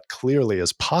exploiting what clearly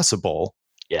is possible?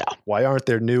 Yeah. Why aren't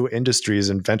there new industries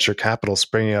and venture capital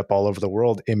springing up all over the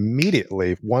world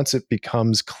immediately once it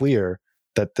becomes clear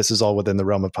that this is all within the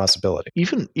realm of possibility?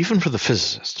 Even for the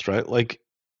physicists, right?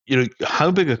 How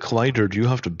big a collider do you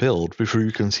have to build before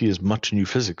you can see as much new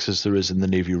physics as there is in the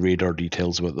Navy radar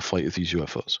details about the flight of these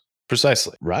UFOs?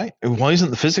 Precisely. Right. And why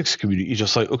isn't the physics community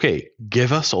just like, okay,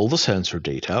 give us all the sensor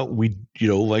data. We're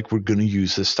going to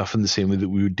use this stuff in the same way that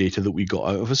we would data that we got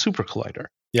out of a super collider.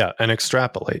 Yeah. And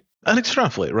extrapolate,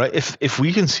 right? If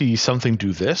we can see something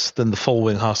do this, then the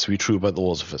following has to be true about the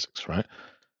laws of physics, right?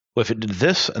 Well, if it did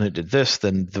this and it did this,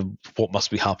 then what must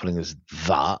be happening is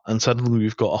that. And suddenly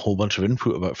we've got a whole bunch of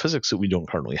input about physics that we don't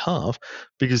currently have,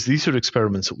 because these are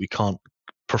experiments that we can't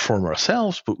perform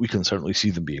ourselves, but we can certainly see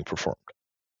them being performed.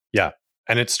 Yeah.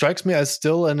 And it strikes me as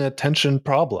still an attention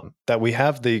problem that we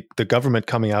have the government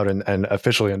coming out and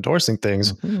officially endorsing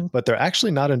things, mm-hmm. but they're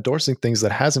actually not endorsing things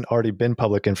that hasn't already been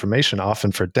public information,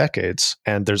 often for decades.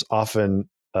 And there's often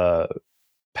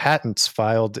patents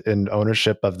filed in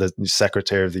ownership of the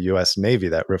Secretary of the U.S. Navy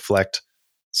that reflect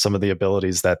some of the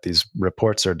abilities that these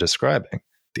reports are describing.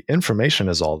 The information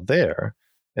is all there.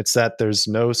 It's that there's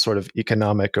no sort of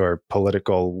economic or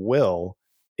political will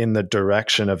in the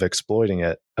direction of exploiting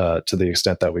it to the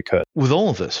extent that we could. With all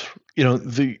of this,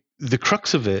 the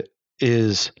crux of it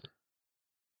is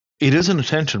an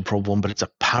attention problem, but it's a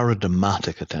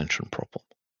paradigmatic attention problem.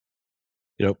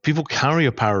 People carry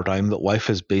a paradigm that life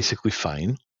is basically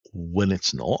fine when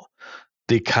it's not.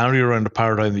 they carry around a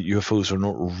paradigm that UFOs are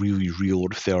not really real, or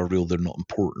if they are real, they're not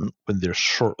important, when they're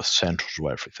sort of central to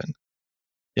everything.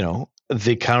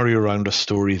 They carry around a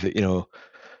story that,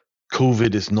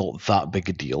 COVID is not that big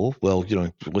a deal. Well,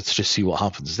 let's just see what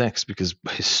happens next, because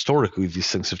historically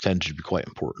these things have tended to be quite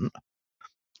important.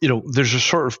 There's a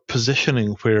sort of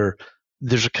positioning where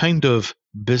there's a kind of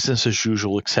business as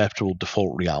usual acceptable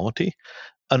default reality,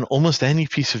 and almost any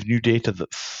piece of new data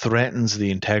that threatens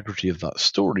the integrity of that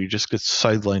story just gets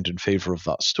sidelined in favor of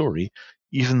that story,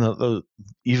 even though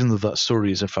that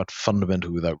story is in fact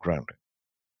fundamentally without grounding.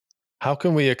 How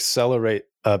can we accelerate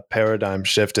a paradigm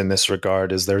shift in this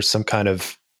regard? Is there some kind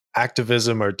of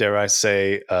activism, or dare I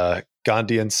say,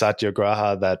 Gandhian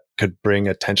satyagraha that could bring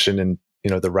attention in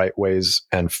the right ways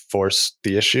and force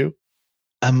the issue?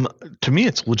 To me,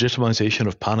 it's legitimization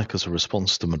of panic as a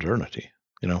response to modernity.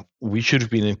 We should have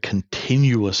been in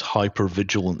continuous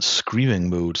hyper-vigilant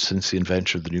screaming mode since the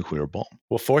invention of the nuclear bomb.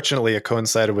 Well, fortunately, it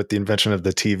coincided with the invention of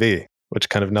the TV, which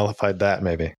kind of nullified that,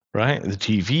 maybe. Right? The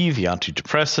TV, the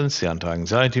antidepressants, the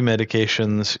anti-anxiety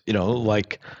medications,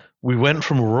 we went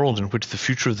from a world in which the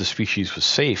future of the species was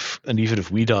safe, and even if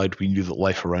we died, we knew that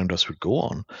life around us would go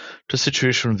on, to a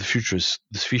situation where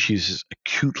the species is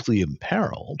acutely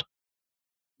imperiled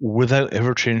without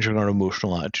ever changing our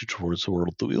emotional attitude towards the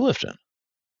world that we lived in.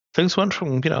 Things went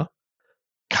from,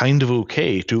 kind of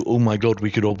okay to, oh my God,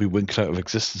 we could all be winked out of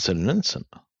existence in an instant.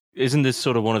 Isn't this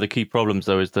sort of one of the key problems,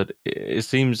 though, is that it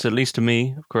seems, at least to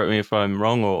me, correct me if I'm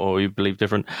wrong or you believe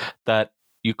different, that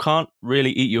you can't really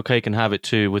eat your cake and have it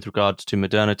too with regards to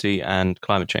modernity and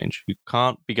climate change. You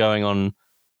can't be going on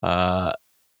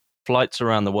flights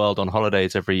around the world on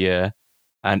holidays every year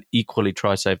and equally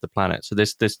try save the planet. So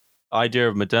this idea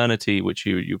of modernity, which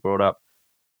you brought up,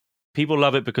 people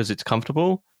love it because it's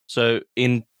comfortable. So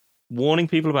in warning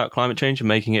people about climate change and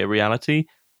making it a reality,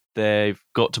 they've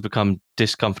got to become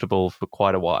discomfortable for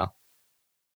quite a while.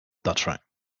 That's right.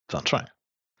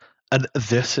 And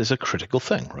this is a critical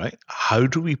thing, right? How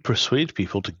do we persuade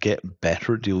people to get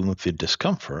better at dealing with the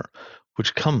discomfort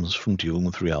which comes from dealing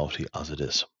with reality as it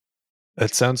is?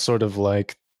 It sounds sort of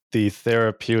like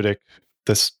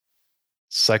this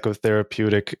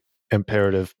psychotherapeutic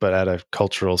imperative, but at a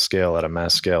cultural scale, at a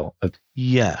mass scale.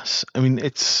 Yes. I mean,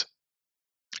 it's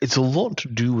a lot to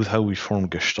do with how we form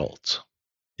gestalts.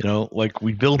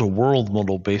 We build a world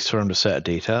model based around a set of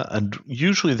data, and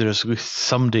usually there's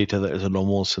some data that is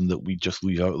anomalous and that we just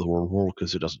leave out of the world model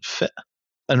because it doesn't fit.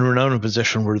 And we're now in a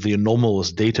position where the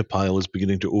anomalous data pile is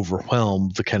beginning to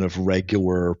overwhelm the kind of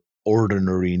regular,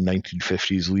 ordinary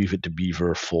 1950s leave it to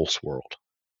beaver false world.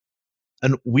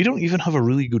 And we don't even have a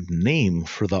really good name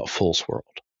for that false world.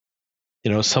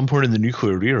 Somewhere in the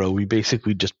nuclear era, we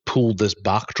basically just pulled this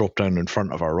backdrop down in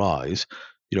front of our eyes,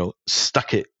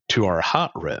 stuck it to our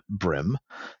hat brim,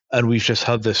 and we've just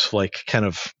had this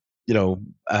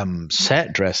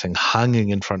set dressing hanging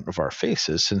in front of our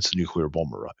faces since the nuclear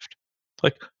bomb arrived.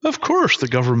 Of course the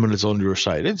government is on your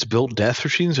side. It's built death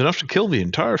machines enough to kill the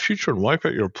entire future and wipe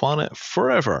out your planet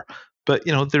forever. But,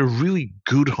 they're really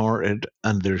good-hearted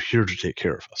and they're here to take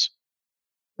care of us.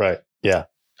 Right, yeah.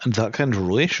 And that kind of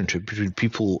relationship between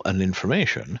people and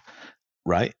information,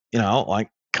 right?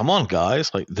 Come on, guys.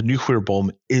 The nuclear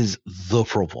bomb is the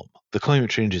problem. The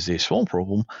climate change is a small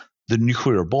problem. The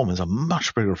nuclear bomb is a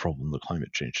much bigger problem than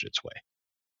climate change in its way.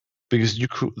 Because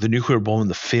the nuclear bomb and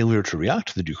the failure to react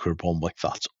to the nuclear bomb,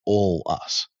 that's all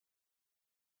us.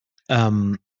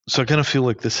 So I kind of feel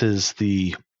like this is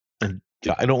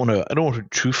I don't want to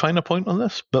too fine a point on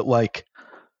this, but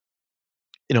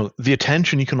the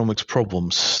attention economics problem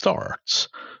starts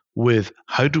with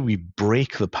how do we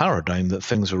break the paradigm that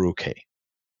things are okay?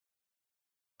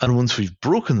 And once we've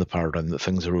broken the paradigm that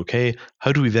things are okay,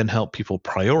 how do we then help people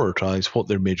prioritize what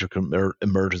their major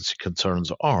emergency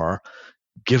concerns are,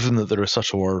 given that there are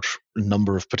such a large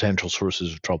number of potential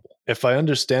sources of trouble? If I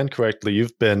understand correctly,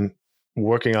 you've been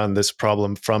working on this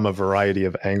problem from a variety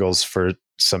of angles for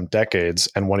some decades,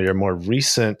 and one of your more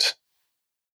recent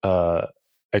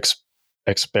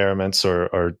experiments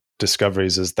or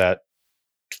discoveries is that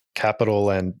capital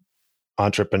and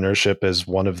entrepreneurship is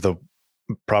one of the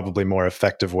probably more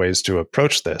effective ways to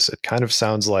approach this. It kind of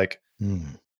sounds like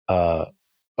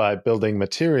by building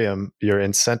Materium, you're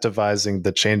incentivizing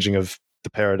the changing of the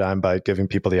paradigm by giving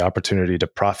people the opportunity to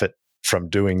profit from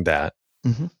doing that.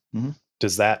 Mm-hmm. Mm-hmm.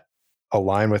 Does that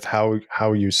align with how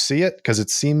you see it? Because it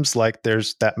seems like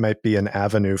that might be an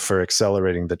avenue for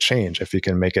accelerating the change if you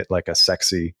can make it like a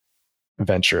sexy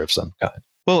venture of some kind.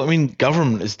 Well, I mean,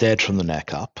 government is dead from the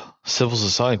neck up. Civil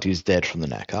society is dead from the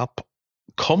neck up.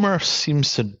 Commerce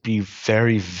seems to be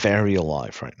very, very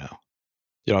alive right now.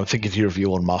 I'm thinking here of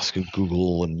Elon Musk and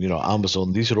Google and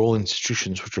Amazon. These are all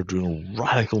institutions which are doing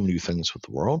radical new things with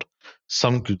the world.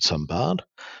 Some good, some bad.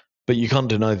 But you can't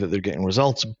deny that they're getting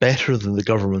results better than the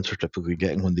governments are typically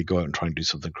getting when they go out and try and do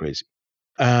something crazy.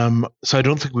 So I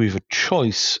don't think we have a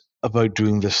choice about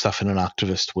doing this stuff in an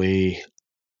activist way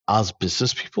as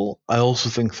business people. I also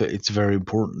think that it's very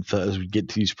important that as we get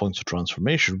to these points of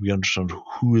transformation, we understand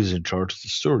who is in charge of the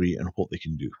story and what they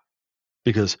can do.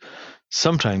 Because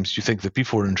sometimes you think that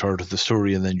people are in charge of the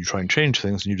story and then you try and change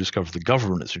things and you discover the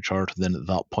government is in charge. And then at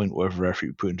that point, whatever effort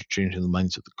you put into changing the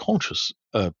minds of the conscious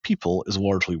people is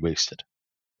largely wasted.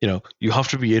 You have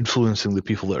to be influencing the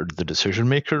people that are the decision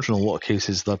makers. In a lot of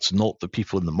cases, that's not the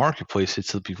people in the marketplace,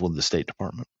 it's the people in the State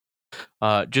Department.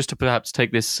 Just to perhaps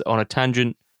take this on a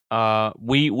tangent,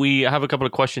 we have a couple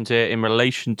of questions here in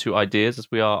relation to ideas,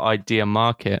 as we are Idea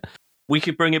Market. We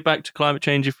could bring it back to climate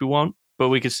change if we want, but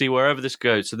we could see wherever this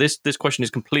goes. So this question is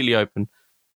completely open.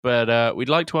 But we'd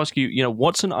like to ask you,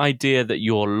 what's an idea that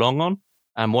you're long on,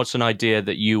 and what's an idea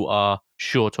that you are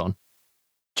short on,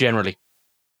 generally?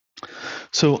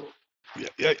 So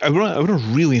I want to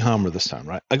really hammer this down,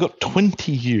 right? I got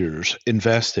 20 years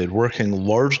invested working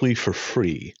largely for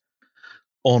free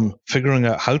on figuring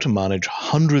out how to manage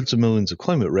hundreds of millions of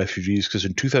climate refugees, because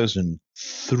in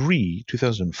 2003,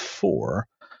 2004,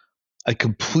 I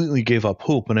completely gave up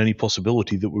hope on any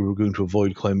possibility that we were going to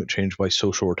avoid climate change by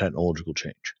social or technological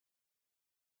change.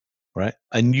 Right?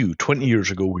 I knew 20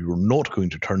 years ago we were not going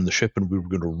to turn the ship and we were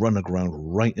going to run aground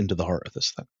right into the heart of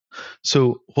this thing.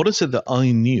 So what is it that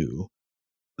I knew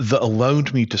that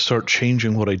allowed me to start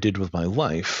changing what I did with my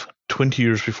life 20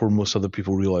 years before most other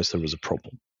people realized there was a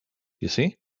problem? You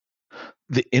see?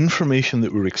 The information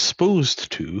that we're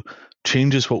exposed to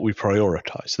changes what we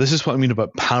prioritize. This is what I mean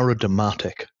about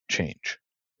paradigmatic change,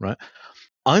 right?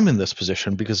 I'm in this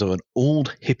position because of an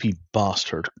old hippie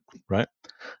bastard, right?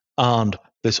 And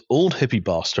this old hippie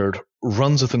bastard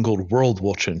runs a thing called World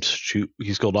Watch Institute.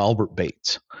 He's called Albert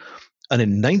Bates. And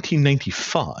in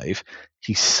 1995,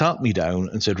 he sat me down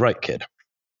and said, right, kid,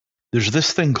 there's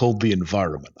this thing called the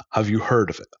environment. Have you heard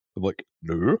of it? I'm like,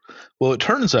 no. Well, it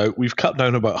turns out we've cut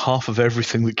down about half of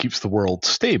everything that keeps the world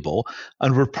stable,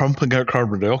 and we're pumping out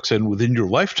carbon dioxide. And within your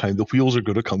lifetime, the wheels are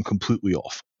going to come completely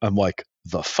off. I'm like,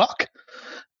 the fuck?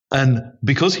 And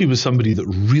because he was somebody that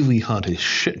really had his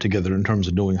shit together in terms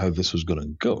of knowing how this was going to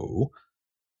go,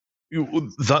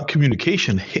 that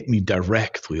communication hit me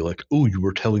directly, like, oh, you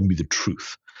were telling me the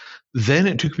truth. Then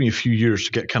it took me a few years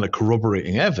to get kind of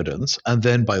corroborating evidence, and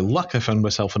then by luck I found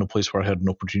myself in a place where I had an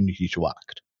opportunity to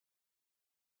act.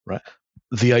 Right?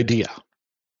 The idea.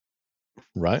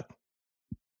 Right?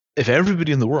 If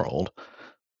everybody in the world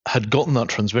had gotten that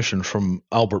transmission from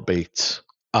Albert Bates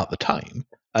at the time,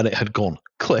 and it had gone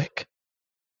click,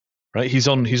 right? He's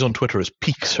on Twitter as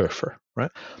Peak Surfer,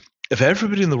 right? If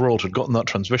everybody in the world had gotten that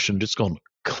transmission, just gone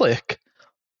click,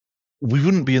 we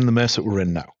wouldn't be in the mess that we're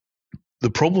in now. The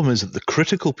problem is that the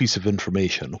critical piece of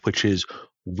information, which is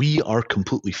we are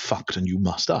completely fucked and you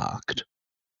must act,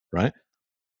 right?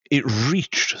 It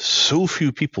reached so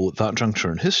few people at that juncture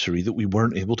in history that we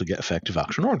weren't able to get effective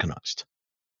action organized.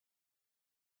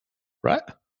 Right?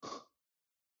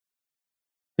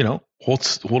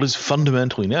 What is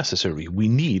fundamentally necessary? We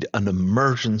need an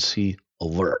emergency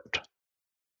alert.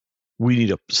 We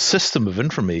need a system of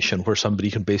information where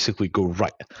somebody can basically go,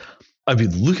 right, I've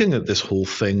been looking at this whole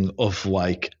thing of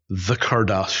like the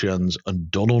Kardashians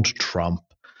and Donald Trump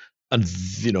and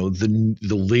the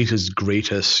latest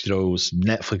greatest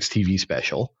Netflix TV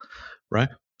special, right?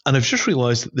 And I've just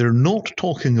realized that they're not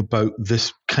talking about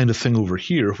this kind of thing over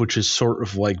here, which is sort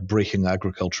of like breaking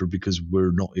agriculture because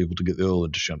we're not able to get the oil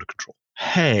industry under control.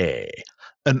 Hey.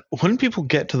 And when people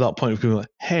get to that point of going like,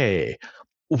 hey,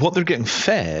 what they're getting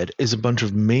fed is a bunch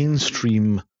of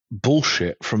mainstream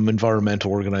bullshit from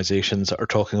environmental organizations that are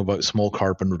talking about small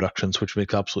carbon reductions, which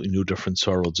make absolutely no difference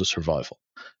to our odds of survival.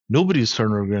 Nobody's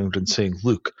turning around and saying,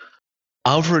 look,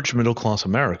 average middle-class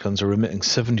Americans are emitting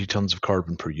 70 tons of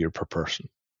carbon per year per person.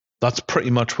 That's pretty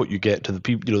much what you get to the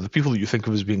people, the people that you think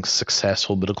of as being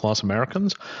successful middle-class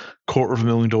Americans,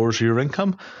 $250,000 a year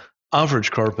income,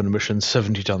 average carbon emissions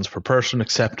 70 tons per person,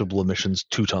 acceptable emissions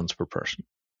 2 tons per person.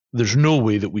 There's no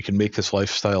way that we can make this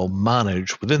lifestyle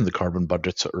manage within the carbon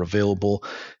budgets that are available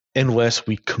unless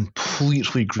we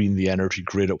completely green the energy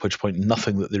grid, at which point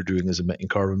nothing that they're doing is emitting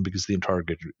carbon because the entire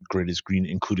grid is green,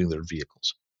 including their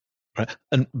vehicles. Right?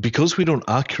 And because we don't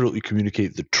accurately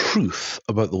communicate the truth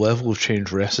about the level of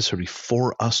change necessary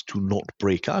for us to not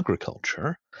break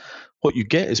agriculture, what you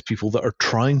get is people that are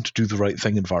trying to do the right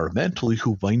thing environmentally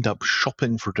who wind up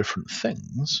shopping for different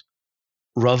things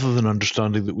rather than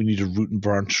understanding that we need a root and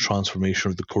branch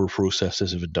transformation of the core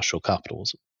processes of industrial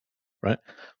capitalism, right?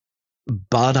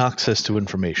 Bad access to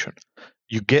information.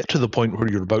 You get to the point where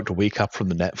you're about to wake up from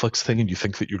the Netflix thing and you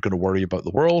think that you're going to worry about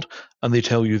the world, and they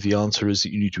tell you the answer is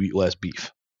that you need to eat less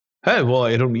beef. Hey, well,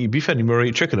 I don't eat beef anymore, I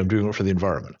eat chicken. I'm doing it for the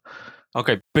environment.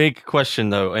 Okay, big question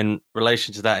though in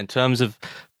relation to that, in terms of,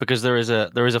 because there is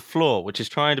a flaw which is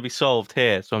trying to be solved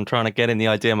here. So I'm trying to get in the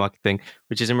idea market thing,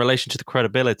 which is in relation to the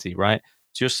credibility, right?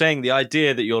 So you're saying the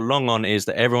idea that you're long on is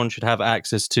that everyone should have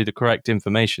access to the correct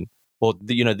information, or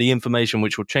the information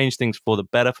which will change things for the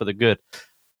better, for the good.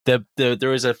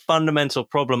 There is a fundamental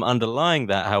problem underlying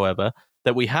that, however,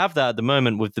 that we have that at the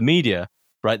moment with the media.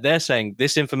 Right, they're saying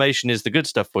this information is the good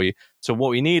stuff for you. So what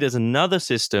we need is another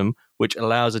system which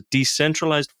allows a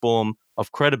decentralized form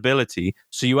of credibility,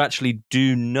 so you actually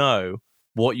do know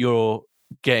what you're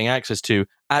getting access to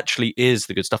actually is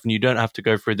the good stuff, and you don't have to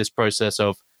go through this process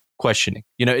of questioning.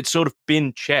 It's sort of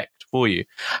been checked for you.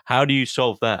 How do you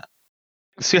solve that?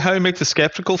 See how I make the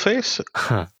skeptical face?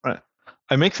 Right.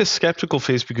 I make this skeptical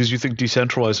face because you think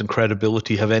decentralized and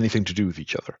credibility have anything to do with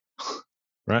each other,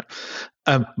 right?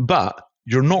 But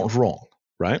you're not wrong,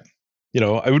 right?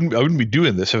 I wouldn't be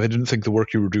doing this if I didn't think the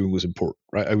work you were doing was important,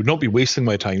 right? I would not be wasting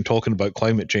my time talking about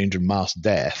climate change and mass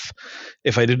death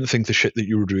if I didn't think the shit that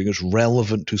you were doing is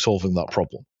relevant to solving that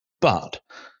problem. But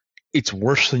it's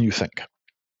worse than you think,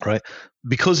 right?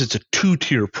 Because it's a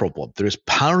two-tier problem. There is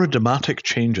paradigmatic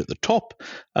change at the top,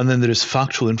 and then there is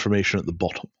factual information at the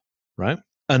bottom, right?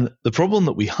 And the problem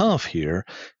that we have here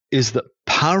is that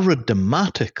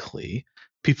paradigmatically,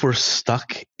 people are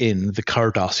stuck in the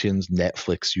Kardashians'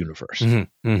 Netflix universe.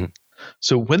 Mm-hmm, mm-hmm.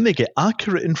 So when they get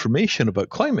accurate information about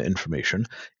climate information,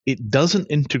 it doesn't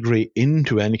integrate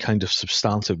into any kind of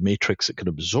substantive matrix that can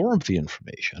absorb the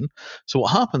information. So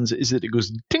what happens is that it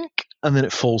goes dink, and then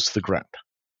it falls to the ground,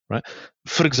 right?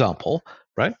 For example,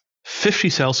 right,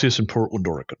 50 Celsius in Portland,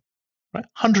 Oregon, right?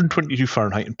 122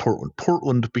 Fahrenheit in Portland.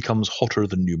 Portland becomes hotter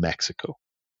than New Mexico,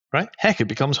 right? Heck, it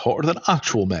becomes hotter than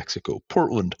actual Mexico.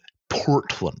 Portland.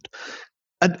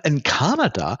 And in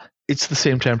Canada, it's the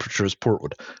same temperature as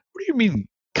Portland. What do you mean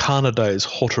Canada is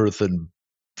hotter than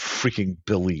freaking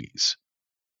Belize?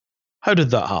 How did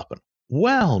that happen?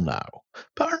 Well, now,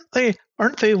 but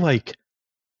aren't they like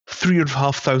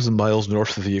 3,500 miles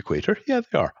north of the equator? Yeah,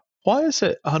 they are. Why is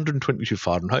it 122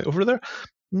 Fahrenheit over there?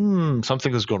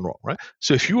 Something has gone wrong, right?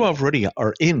 So if you already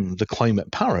are in the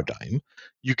climate paradigm,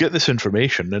 you get this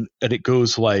information and it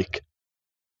goes like,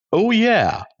 oh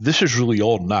yeah, this is really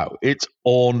on now. It's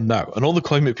on now. And all the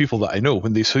climate people that I know,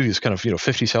 when they see this kind of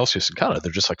 50 Celsius in Canada, they're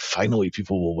just like, finally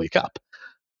people will wake up.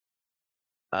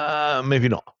 Maybe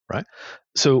not, right?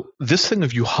 So this thing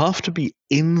of you have to be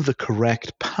in the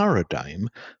correct paradigm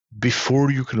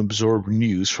before you can absorb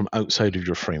news from outside of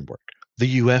your framework.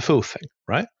 The UFO thing,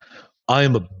 right? I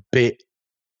am a bit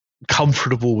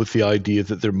comfortable with the idea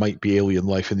that there might be alien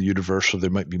life in the universe, or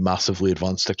there might be massively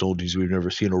advanced technologies we've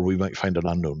never seen, or we might find an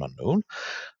unknown.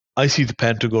 I see the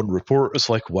Pentagon report as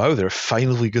like, wow, they're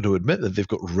finally going to admit that they've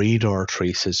got radar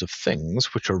traces of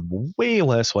things which are way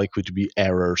less likely to be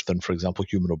errors than, for example,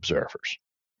 human observers,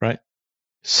 right?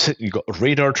 So you've got a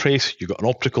radar trace, you've got an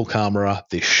optical camera,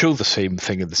 they show the same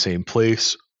thing in the same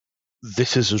place.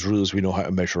 This is as real as we know how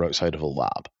to measure outside of a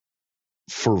lab.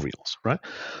 For reals, right?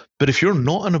 But if you're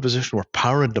not in a position where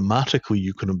paradigmatically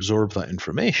you can absorb that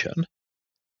information,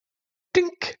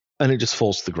 dink, and it just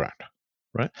falls to the ground,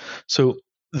 right? So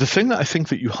the thing that I think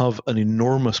that you have an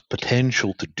enormous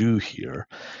potential to do here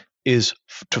is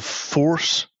to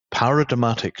force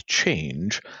paradigmatic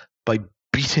change by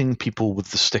beating people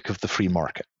with the stick of the free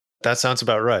market. That sounds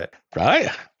about right. Right?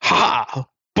 Ha!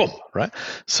 Boom, right?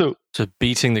 So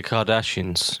beating the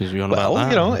Kardashians. Is you on well,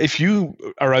 about that? If you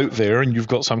are out there and you've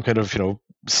got some kind of,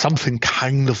 something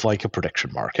kind of like a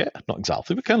prediction market, not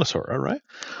exactly, but kind of sort of, right?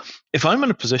 If I'm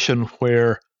in a position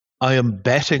where I am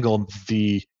betting on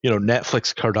the,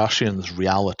 Netflix Kardashians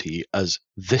reality as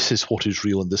this is what is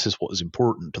real and this is what is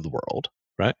important to the world,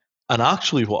 right? And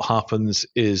actually what happens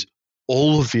is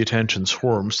all of the attention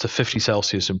swarms to 50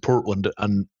 Celsius in Portland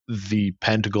and the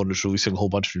Pentagon is releasing a whole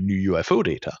bunch of new UFO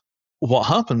data. What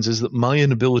happens is that my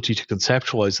inability to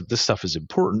conceptualize that this stuff is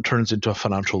important turns into a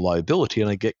financial liability, and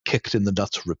I get kicked in the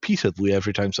nuts repeatedly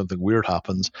every time something weird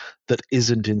happens that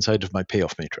isn't inside of my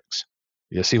payoff matrix.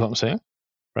 You see what I'm saying?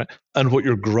 Right? And what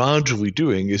you're gradually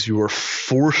doing is you are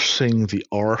forcing the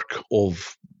arc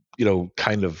of,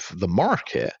 kind of the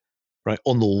market, right?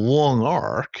 On the long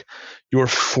arc, you're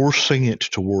forcing it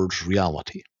towards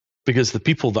reality. Because the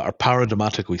people that are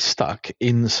paradigmatically stuck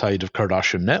inside of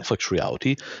Kardashian Netflix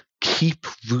reality keep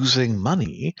losing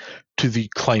money to the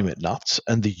climate nuts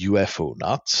and the UFO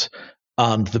nuts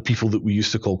and the people that we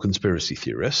used to call conspiracy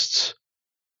theorists,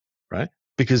 right?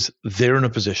 Because they're in a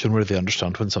position where they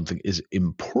understand when something is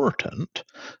important,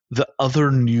 that other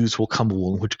news will come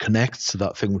along which connects to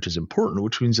that thing which is important,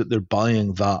 which means that they're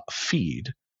buying that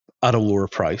feed at a lower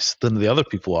price than the other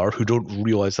people are who don't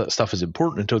realize that stuff is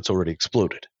important until it's already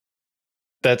exploded.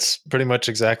 That's pretty much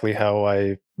exactly how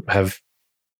I have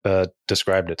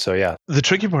described it. So yeah. The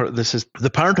tricky part of this is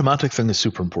the paradigmatic thing is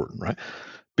super important, right?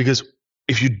 Because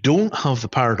if you don't have the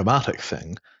paradigmatic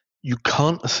thing, you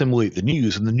can't assimilate the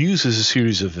news, and the news is a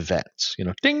series of events.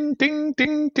 Ding, ding,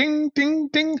 ding, ding, ding,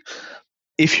 ding.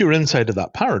 If you're inside of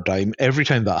that paradigm, every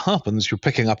time that happens, you're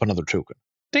picking up another token.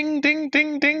 Ding, ding,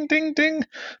 ding, ding, ding, ding.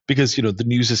 Because, the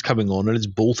news is coming on and it's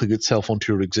bolting itself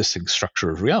onto your existing structure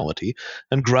of reality,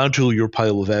 and gradually your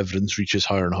pile of evidence reaches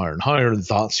higher and higher and higher, and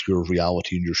that's your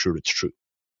reality, and you're sure it's true.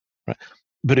 Right?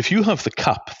 But if you have the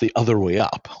cup the other way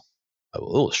up, I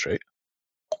will illustrate,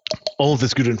 all of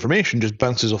this good information just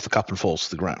bounces off the cup and falls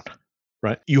to the ground,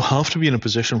 right? You have to be in a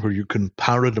position where you can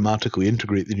paradigmatically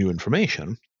integrate the new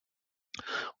information,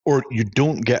 or you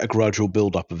don't get a gradual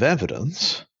build-up of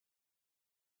evidence,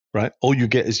 right? All you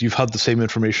get is you've had the same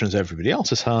information as everybody else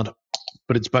has had,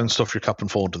 but it's bounced off your cup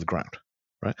and fallen to the ground,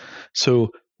 right?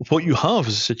 So what you have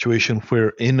is a situation where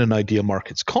in an idea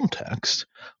market's context,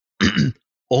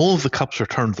 all of the cups are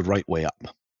turned the right way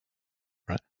up.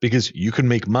 Right? Because you can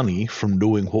make money from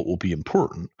knowing what will be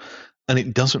important, and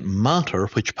it doesn't matter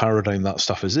which paradigm that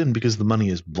stuff is in because the money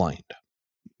is blind.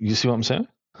 You see what I'm saying?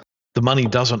 The money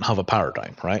doesn't have a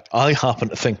paradigm, right? I happen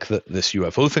to think that this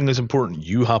UFO thing is important.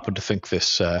 You happen to think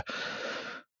this,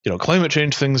 climate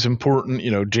change thing is important.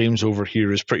 James over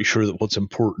here is pretty sure that what's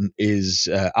important is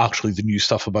actually the new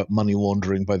stuff about money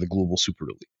laundering by the global super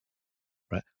elite.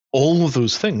 All of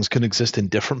those things can exist in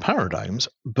different paradigms,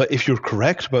 but if you're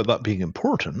correct about that being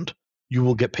important, you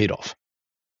will get paid off.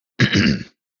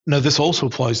 Now, this also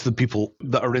applies to the people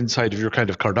that are inside of your kind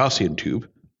of Cardassian tube,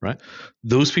 right?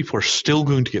 Those people are still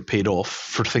going to get paid off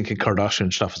for thinking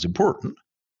Kardashian stuff is important,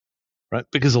 right?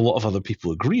 Because a lot of other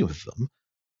people agree with them,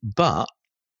 but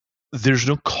there's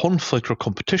no conflict or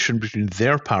competition between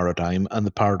their paradigm and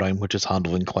the paradigm which is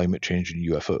handling climate change and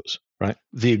UFOs. Right?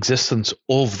 The existence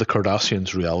of the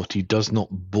Cardassians' reality does not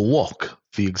block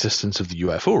the existence of the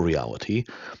UFO reality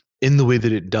in the way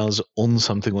that it does on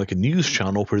something like a news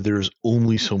channel where there's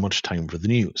only so much time for the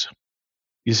news.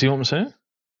 You see what I'm saying?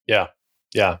 Yeah.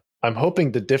 I'm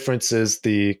hoping the difference is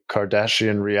the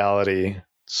Kardashian reality.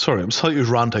 Sorry, I'm slightly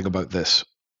ranting about this.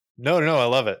 No, I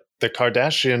love it. The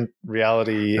Kardashian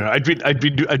reality. I'd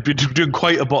been doing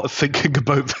quite a lot of thinking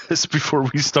about this before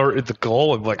we started the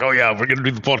call. I'm like, oh yeah, we're gonna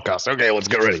do the podcast. Okay, let's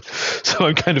get ready. So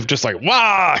I'm kind of just like,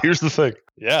 wow, here's the thing.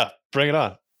 Yeah, bring it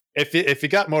on. If you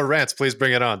got more rants, please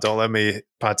bring it on. Don't let me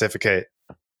pontificate.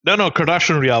 No,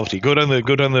 Kardashian reality. Go down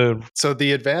the. So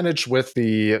the advantage with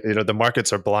the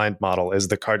markets are blind model is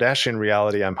the Kardashian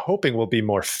reality. I'm hoping will be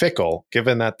more fickle,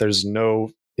 given that there's no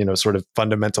sort of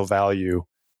fundamental value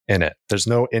in it. There's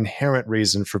no inherent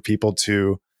reason for people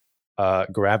to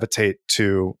gravitate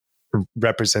to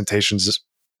representations,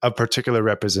 a particular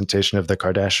representation of the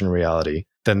Kardashian reality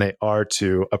than they are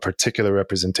to a particular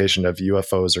representation of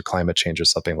UFOs or climate change or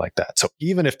something like that. So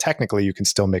even if technically you can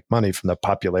still make money from the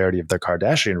popularity of the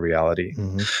Kardashian reality,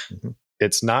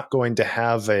 it's not going to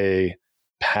have a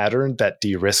pattern that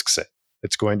de-risks it.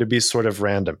 It's going to be sort of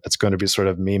random. It's going to be sort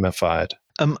of memified.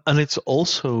 And it's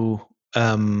also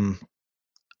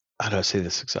how do I say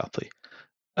this exactly?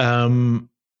 I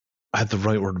had the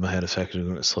right word in my head a second ago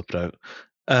and it slipped out.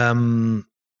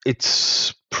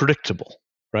 It's predictable,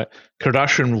 right?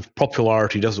 Kardashian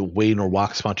popularity doesn't wane or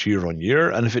wax much year on year,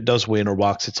 and if it does wane or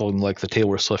wax, it's on like the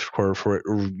Taylor Swift curve, where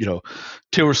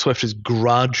Taylor Swift is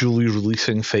gradually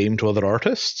releasing fame to other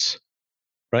artists,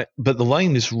 right? But the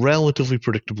line is relatively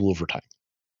predictable over time.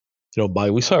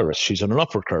 Miley Cyrus, she's on an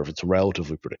upward curve. It's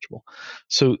relatively predictable.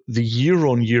 So the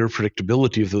year-on-year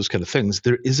predictability of those kind of things,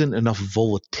 there isn't enough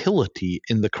volatility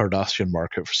in the Kardashian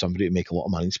market for somebody to make a lot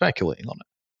of money speculating on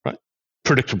it, right?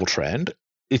 Predictable trend.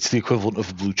 It's the equivalent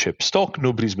of a blue chip stock.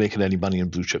 Nobody's making any money in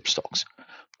blue chip stocks.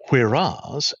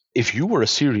 Whereas if you were a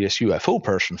serious UFO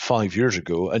person 5 years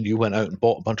ago and you went out and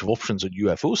bought a bunch of options on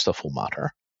UFO stuff will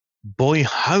matter, boy,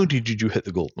 how did you hit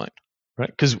the gold mine? Right,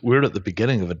 because we're at the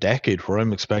beginning of a decade where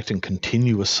I'm expecting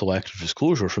continuous selective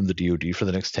disclosure from the DoD for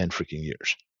the next 10 freaking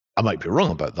years. I might be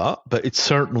wrong about that, but it's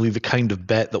certainly the kind of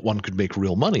bet that one could make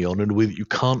real money on in a way that you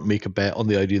can't make a bet on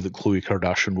the idea that Khloe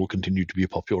Kardashian will continue to be a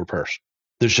popular person.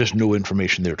 There's just no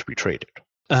information there to be traded.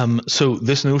 So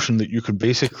this notion that you could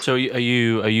basically, So are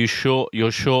you short?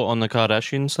 You're short on the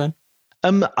Kardashians then?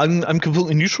 I'm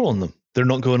completely neutral on them. They're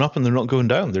not going up and they're not going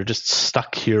down. They're just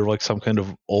stuck here like some kind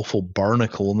of awful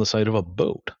barnacle on the side of a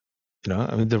boat. You know,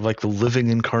 I mean, they're like the living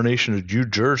incarnation of New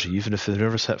Jersey, even if they've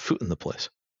never set foot in the place.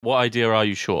 What idea are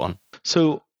you short on?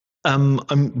 So, I'm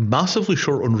massively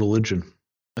short on religion.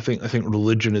 I think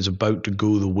religion is about to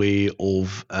go the way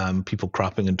of people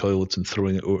crapping in toilets and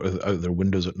throwing it out their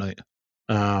windows at night.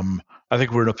 I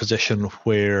think we're in a position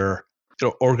where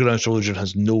organized religion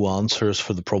has no answers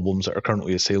for the problems that are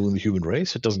currently assailing the human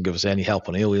race. It doesn't give us any help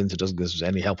on aliens. It doesn't give us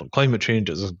any help on climate change.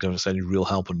 It doesn't give us any real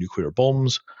help on nuclear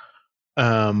bombs.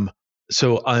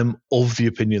 So I'm of the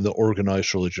opinion that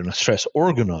organized religion, I stress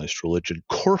organized religion,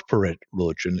 corporate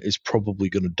religion is probably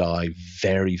going to die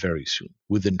very, very soon,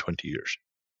 within 20 years.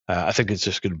 I think it's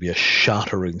just going to be a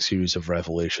shattering series of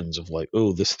revelations of like,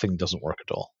 oh, this thing doesn't work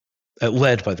at all,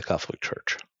 led by the Catholic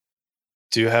Church.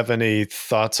 Do you have any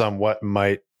thoughts on what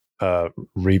might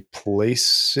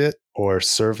replace it or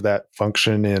serve that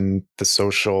function in the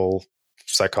social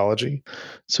psychology?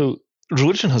 So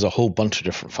religion has a whole bunch of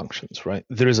different functions, right?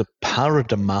 There is a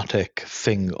paradigmatic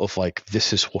thing of like,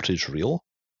 this is what is real.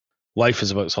 Life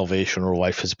is about salvation, or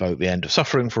life is about the end of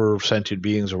suffering for sentient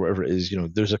beings, or whatever it is.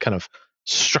 There's a kind of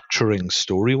structuring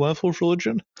story level of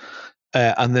religion.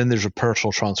 And then there's a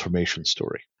personal transformation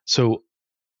story. So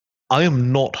I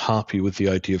am not happy with the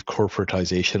idea of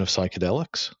corporatization of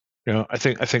psychedelics. I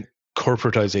think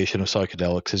corporatization of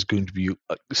psychedelics is going to be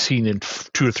seen in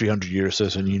 200 or 300 years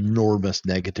as an enormous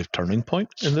negative turning point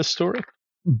in this story.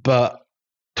 But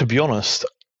to be honest,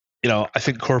 I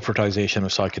think corporatization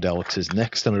of psychedelics is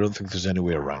next, and I don't think there's any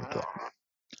way around that.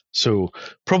 So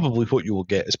probably what you will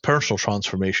get is personal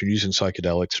transformation using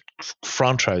psychedelics,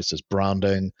 franchised as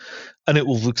branding, and it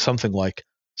will look something like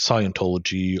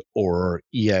Scientology or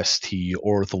EST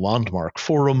or the Landmark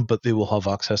Forum, but they will have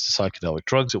access to psychedelic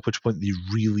drugs, at which point they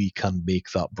really can make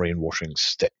that brainwashing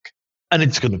stick. And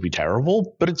it's going to be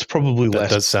terrible, but it's probably less.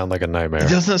 That does sound like a nightmare.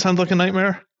 Doesn't it sound like a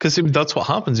nightmare? Because that's what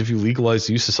happens if you legalize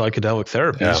the use of psychedelic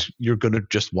therapies. Yeah. You're going to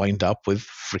just wind up with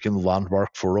freaking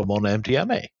Landmark Forum on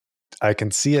MDMA. I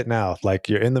can see it now. Like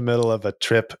you're in the middle of a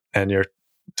trip and you're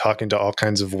talking to all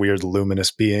kinds of weird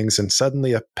luminous beings, and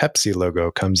suddenly a Pepsi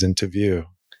logo comes into view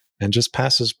and just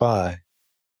passes by.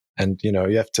 And,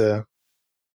 you have to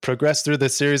progress through the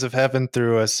series of heaven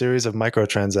through a series of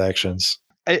microtransactions.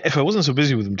 If I wasn't so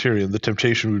busy with material, the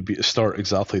temptation would be to start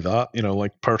exactly that,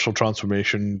 like personal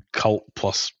transformation, cult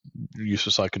plus use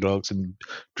of psychedelics in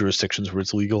jurisdictions where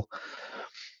it's legal.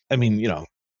 I mean,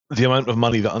 the amount of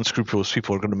money that unscrupulous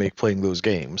people are going to make playing those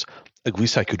games, at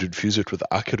least I could infuse it with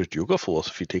accurate yoga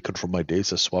philosophy taken from my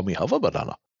days as Swami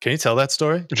Havabanana. Can you tell that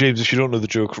story? James, if you don't know the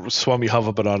joke, Swami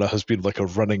Havabanana has been like a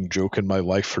running joke in my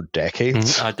life for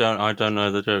decades. I don't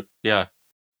know the joke. Yeah.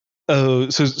 So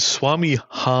Swami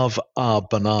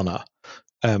Havabanana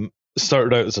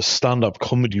started out as a stand-up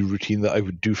comedy routine that I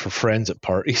would do for friends at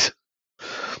parties.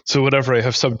 So whenever I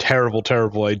have some terrible,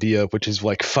 terrible idea, which is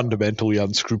like fundamentally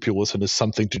unscrupulous and has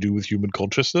something to do with human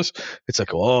consciousness, it's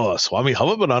like, oh, Swami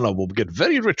Havabanana will get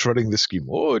very rich running this scheme.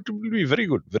 Oh, it will be very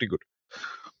good, very good.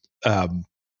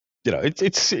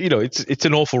 It's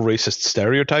an awful racist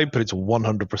stereotype, but it's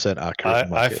 100%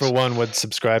 accurate. I for one would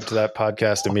subscribe to that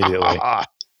podcast immediately.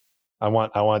 I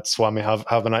want Swami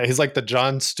Havabanana. He's like the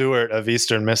Jon Stewart of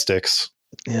Eastern mystics.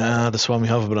 Yeah, the Swami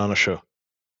Havabanana show.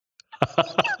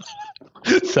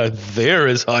 So there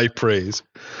is high praise.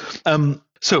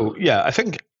 So yeah, I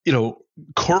think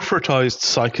corporatized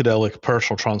psychedelic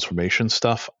personal transformation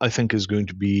stuff, I think, is going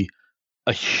to be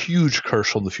a huge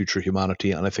curse on the future of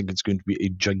humanity, and I think it's going to be a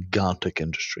gigantic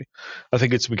industry. I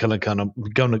think it's going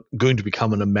to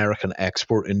become an American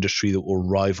export industry that will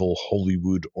rival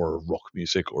Hollywood or rock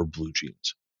music or blue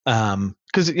jeans.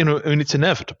 Because it's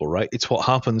inevitable, right? It's what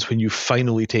happens when you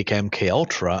finally take MK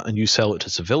Ultra and you sell it to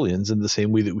civilians in the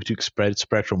same way that we took spread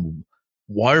spectrum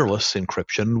wireless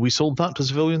encryption. We sold that to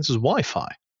civilians as Wi-Fi.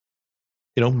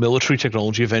 Military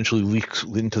technology eventually leaks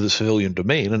into the civilian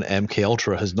domain, and MK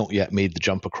Ultra has not yet made the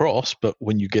jump across. But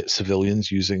when you get civilians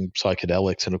using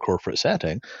psychedelics in a corporate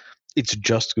setting, it's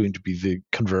just going to be the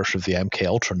conversion of the MK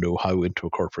Ultra know-how into a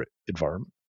corporate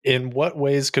environment. In what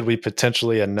ways could we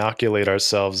potentially inoculate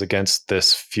ourselves against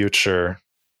this future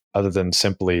other than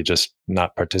simply just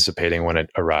not participating when it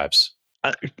arrives?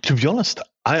 To be honest,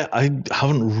 I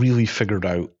haven't really figured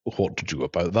out what to do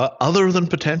about that other than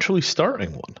potentially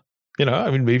starting one.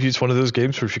 Maybe it's one of those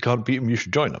games where if you can't beat them, you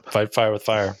should join them. Fight fire with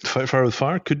fire. Fight fire with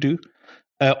fire could do.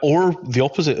 Or the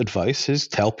opposite advice is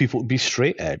tell people to be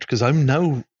straight edge. Because I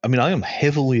am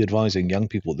heavily advising young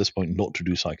people at this point not to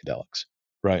do psychedelics.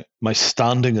 right? My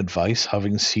standing advice,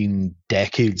 having seen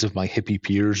decades of my hippie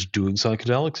peers doing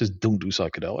psychedelics, is don't do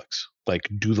psychedelics. Like,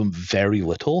 do them very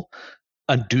little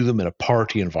and do them in a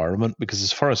party environment, because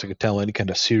as far as I could tell, any kind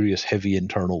of serious, heavy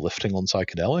internal lifting on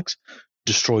psychedelics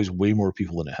destroys way more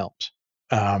people than it helps.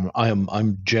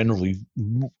 I'm generally,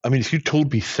 I mean, if you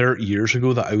told me 30 years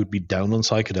ago that I would be down on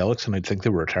psychedelics and I'd think they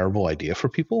were a terrible idea for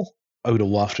people, I would have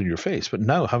laughed in your face. But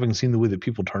now, having seen the way that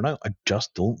people turn out, I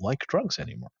just don't like drugs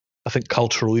anymore. I think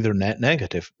culturally they're net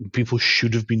negative. People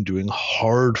should have been doing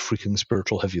hard freaking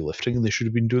spiritual heavy lifting, and they should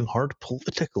have been doing hard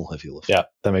political heavy lifting. Yeah,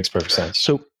 that makes perfect sense.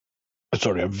 So,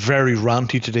 sorry, I'm very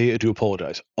ranty today. I do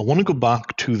apologize. I want to go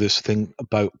back to this thing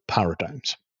about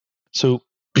paradigms. So,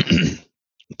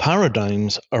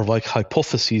 paradigms are like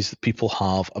hypotheses that people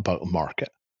have about a market.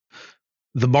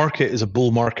 The market is a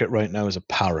bull market right now is a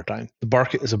paradigm. The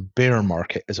market is a bear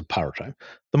market is a paradigm.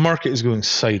 The market is going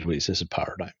sideways is a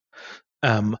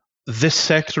paradigm. This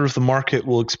sector of the market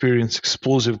will experience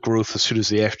explosive growth as soon as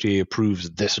the FDA approves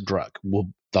this drug.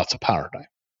 Well, that's a paradigm,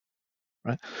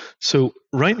 right? So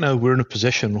right now we're in a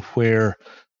position where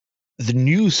the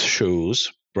news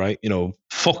shows, right?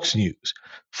 Fox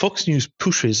News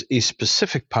pushes a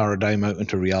specific paradigm out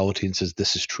into reality and says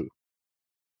this is true,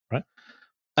 right?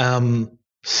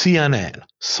 CNN,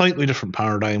 slightly different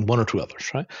paradigm, one or two others,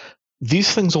 right?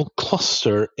 These things all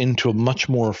cluster into a much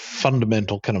more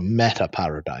fundamental kind of meta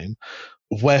paradigm,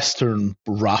 Western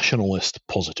rationalist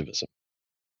positivism,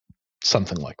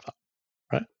 something like that,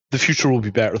 right? The future will be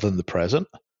better than the present.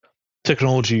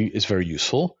 Technology is very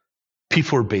useful.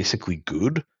 People are basically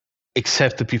good,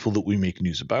 except the people that we make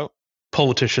news about.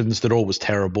 Politicians, they're always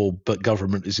terrible, but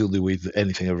government is the only way that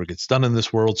anything ever gets done in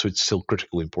this world, so it's still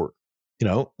critically important.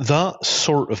 That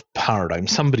sort of paradigm,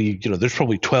 there's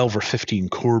probably 12 or 15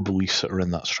 core beliefs that are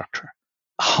in that structure.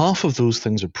 Half of those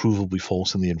things are provably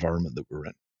false in the environment that we're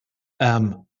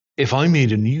in. If I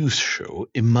made a news show,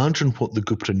 imagine what the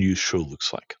Gupta news show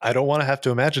looks like. I don't want to have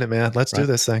to imagine it, man. Let's do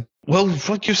this thing. Well,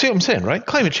 like you see what I'm saying, right?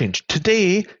 Climate change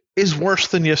today is worse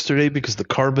than yesterday because the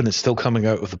carbon is still coming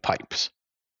out of the pipes,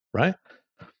 right?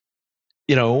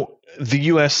 The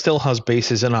US still has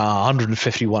bases in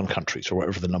 151 countries or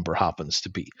whatever the number happens to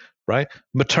be, right?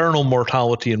 Maternal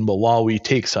mortality in Malawi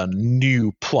takes a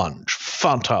new plunge.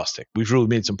 Fantastic. We've really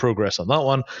made some progress on that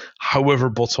one. However,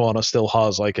 Botswana still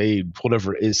has like a,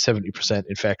 whatever it is, 70%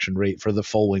 infection rate for the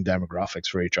following demographics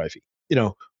for HIV.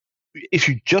 If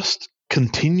you just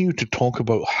continue to talk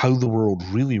about how the world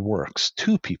really works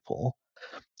to people,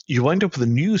 you wind up with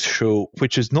a news show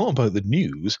which is not about the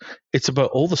news. It's about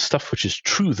all the stuff which is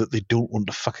true that they don't want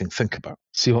to fucking think about.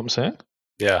 See what I'm saying?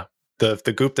 Yeah.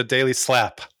 The Gupta Daily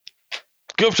Slap.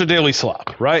 Gupta Daily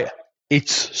Slap, right?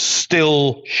 It's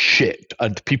still shit,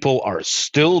 and people are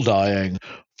still dying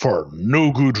for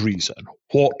no good reason.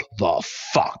 What the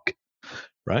fuck?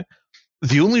 Right?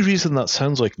 The only reason that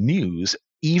sounds like news,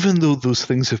 even though those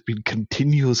things have been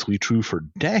continuously true for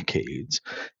decades,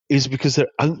 is because they're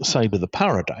outside of the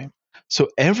paradigm. So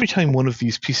every time one of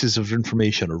these pieces of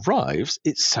information arrives,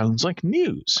 it sounds like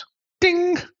news.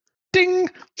 Ding! Ding!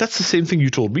 That's the same thing you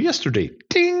told me yesterday.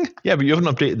 Ding! Yeah, but you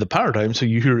haven't updated the paradigm, so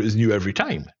you hear it as new every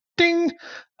time. Ding!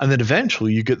 And then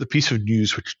eventually you get the piece of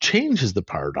news which changes the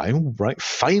paradigm, right?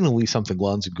 Finally something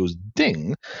lands and goes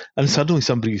ding, and suddenly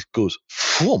somebody goes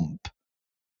flump,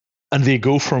 and they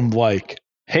go from like,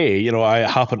 hey, I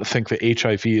happen to think that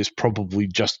HIV is probably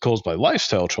just caused by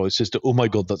lifestyle choices, to, oh my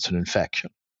God, that's an infection,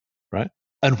 right?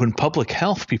 And when public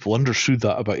health people understood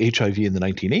that about HIV in the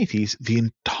 1980s, the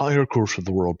entire course of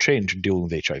the world changed in dealing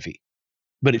with HIV.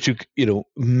 But it took,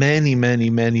 many, many,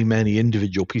 many, many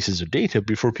individual pieces of data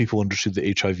before people understood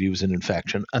that HIV was an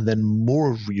infection, and then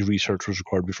more research was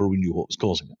required before we knew what was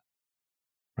causing it,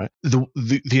 right?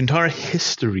 The entire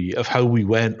history of how we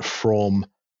went from,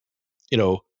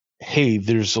 hey,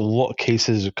 there's a lot of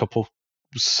cases,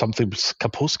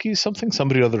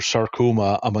 somebody other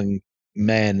sarcoma among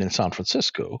men in San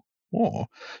Francisco,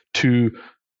 to,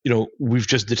 we've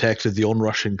just detected the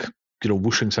onrushing,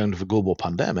 whooshing sound of a global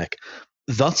pandemic.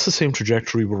 That's the same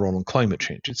trajectory we're on climate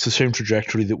change. It's the same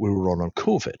trajectory that we were on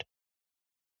COVID,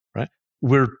 right?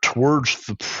 We're towards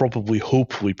the probably,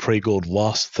 hopefully, pray God,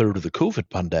 last third of the COVID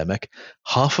pandemic.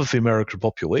 Half of the American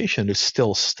population is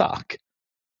still stuck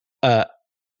the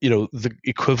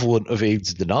equivalent of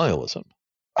AIDS denialism.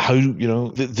 How,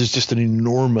 there's just an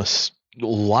enormous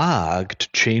lag to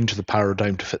change the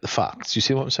paradigm to fit the facts. You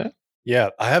see what I'm saying?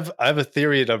 Yeah, I have a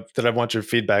theory that I want your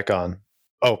feedback on.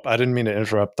 Oh, I didn't mean to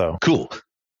interrupt though. Cool.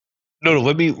 No,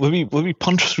 let me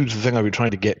punch through the thing I was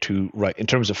trying to get to, right, in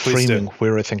terms of framing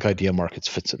where I think idea markets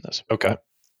fits in this. Okay.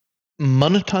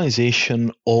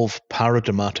 Monetization of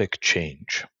paradigmatic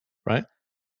change, right?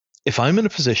 if I'm in a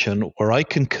position where I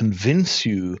can convince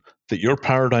you that your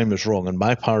paradigm is wrong and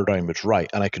my paradigm is right,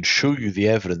 and I can show you the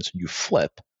evidence and you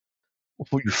flip,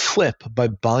 well, you flip by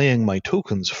buying my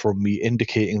tokens from me,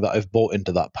 indicating that I've bought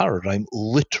into that paradigm.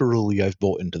 Literally, I've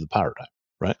bought into the paradigm,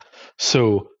 right?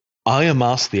 So I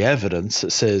amass the evidence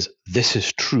that says this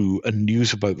is true and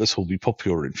news about this will be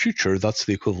popular in future. That's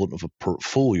the equivalent of a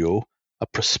portfolio, a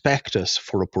prospectus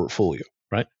for a portfolio,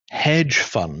 right? Hedge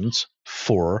funds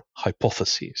for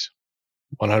hypotheses.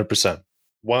 100%.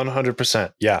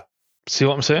 100%. Yeah. See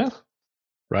what I'm saying?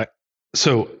 Right.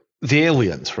 So the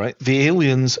aliens, right? The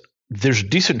aliens, there's a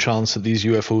decent chance that these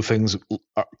UFO things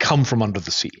come from under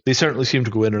the sea. They certainly seem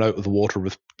to go in and out of the water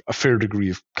with a fair degree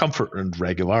of comfort and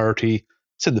regularity.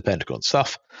 It's in the Pentagon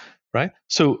stuff, right?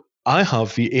 So I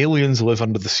have the aliens live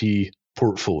under the sea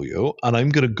portfolio, and I'm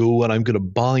going to go and I'm going to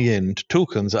buy into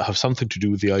tokens that have something to do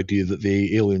with the idea that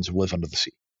the aliens live under the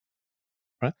sea,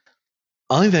 right?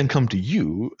 I then come to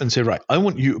you and say, right, I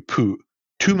want you to put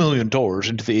 $2 million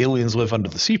into the aliens live under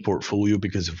the sea portfolio,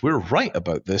 because if we're right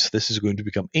about this, this is going to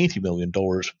become $80 million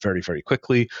very, very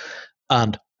quickly,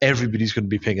 and everybody's going to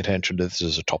be paying attention to this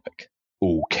as a topic.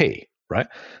 Okay, right?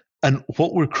 And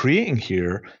what we're creating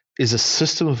here is a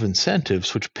system of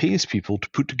incentives which pays people to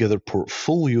put together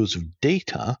portfolios of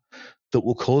data that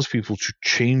will cause people to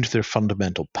change their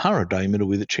fundamental paradigm in a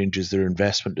way that changes their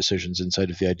investment decisions inside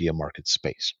of the idea market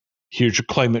space. Here's your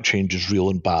climate change is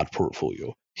real and bad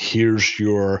portfolio. Here's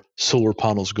your solar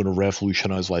panels going to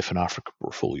revolutionize life in Africa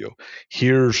portfolio.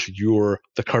 Here's your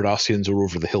the Cardassians are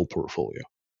over the hill portfolio,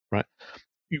 right?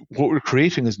 What we're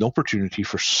creating is an opportunity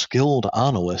for skilled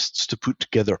analysts to put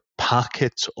together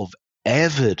packets of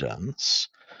evidence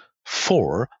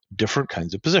for different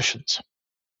kinds of positions.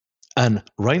 And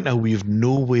right now we have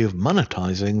no way of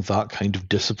monetizing that kind of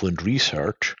disciplined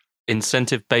research.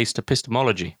 Incentive-based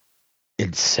epistemology.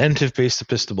 Incentive-based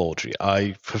epistemology.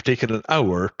 I have taken an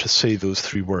hour to say those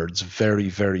three words very,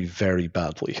 very, very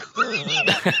badly.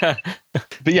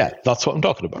 But yeah, that's what I'm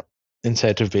talking about.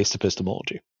 Incentive-based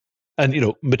epistemology. And,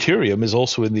 Materium is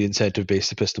also in the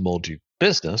incentive-based epistemology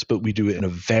business, but we do it in a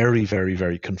very, very,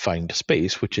 very confined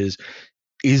space, which is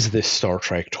this Star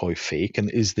Trek toy fake, and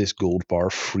is this gold bar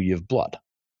free of blood,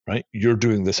 right? You're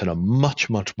doing this in a much,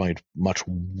 much, much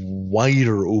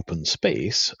wider open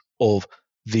space of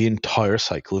the entire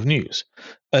cycle of news.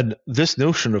 And this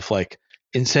notion of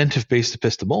incentive-based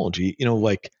epistemology,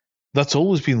 that's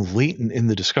always been latent in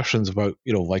the discussions about,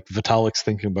 Vitalik's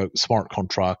thinking about smart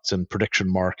contracts and prediction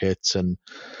markets and,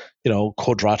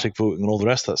 quadratic voting and all the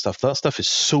rest of that stuff. That stuff is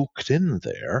soaked in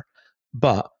there,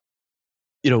 but,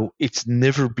 it's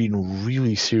never been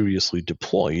really seriously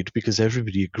deployed because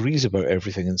everybody agrees about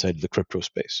everything inside of the crypto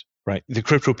space, right? The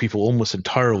crypto people almost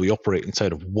entirely operate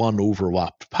inside of one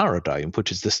overlapped paradigm,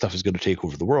 which is this stuff is going to take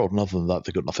over the world. And other than that,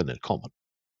 they've got nothing in common.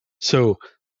 So,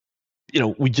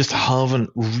 we just haven't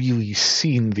really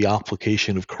seen the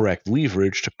application of correct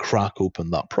leverage to crack open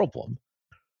that problem.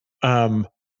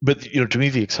 But, to me,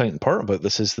 the exciting part about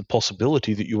this is the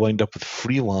possibility that you wind up with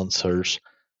freelancers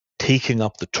taking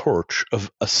up the torch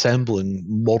of assembling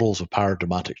models of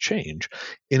paradigmatic change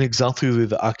in exactly the way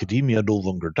that academia no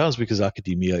longer does, because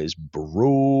academia is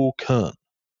broken.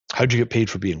 How do you get paid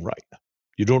for being right?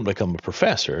 You don't become a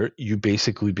professor. You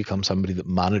basically become somebody that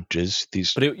manages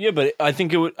these. But I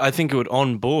think it would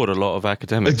onboard a lot of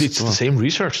academics. It's the same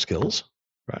research skills,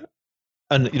 right?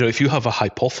 And if you have a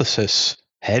hypothesis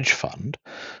hedge fund,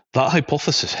 that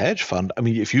hypothesis hedge fund,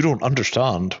 if you don't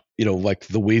understand,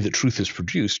 the way that truth is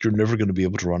produced, you're never going to be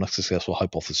able to run a successful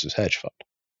hypothesis hedge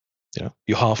fund.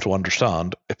 You have to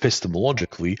understand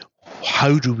epistemologically,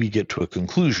 how do we get to a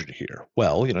conclusion here?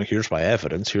 Well, here's my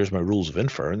evidence, here's my rules of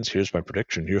inference, here's my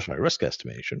prediction, here's my risk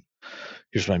estimation,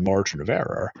 here's my margin of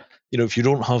error. If you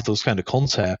don't have those kind of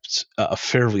concepts at a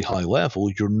fairly high level,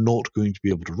 you're not going to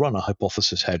be able to run a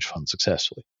hypothesis hedge fund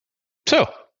successfully.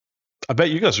 So, I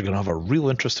bet you guys are going to have a real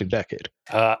interesting decade.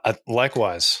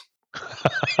 Likewise.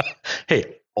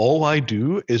 Hey, all I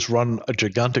do is run a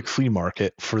gigantic flea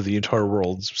market for the entire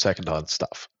world's secondhand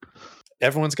stuff.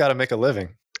 Everyone's got to make a living.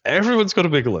 Everyone's got to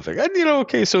make a living.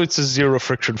 And, so it's a zero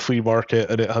friction flea market,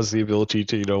 and it has the ability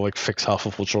to, fix half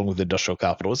of what's wrong with industrial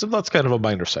capitalism. That's kind of a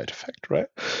minor side effect, right?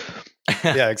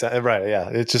 Yeah, exactly. Right. Yeah.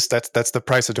 It's just that's the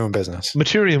price of doing business.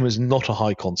 Materium is not a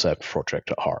high concept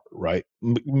project at heart, right?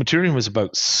 Materium is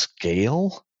about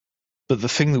scale, but the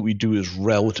thing that we do is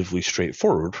relatively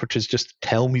straightforward, which is just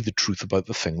tell me the truth about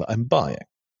the thing that I'm buying.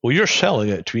 Well, you're selling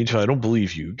it to me until I don't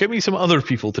believe you. Get me some other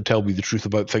people to tell me the truth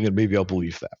about the thing, and maybe I'll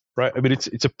believe that, right?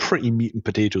 It's a pretty meat and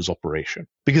potatoes operation.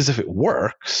 Because if it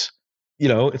works,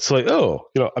 it's like, oh,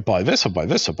 I buy this, I buy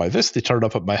this, I buy this. They turn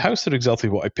up at my house. They're exactly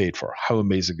what I paid for. How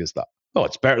amazing is that? Oh,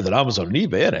 it's better than Amazon and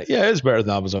eBay, isn't it? Yeah, it's better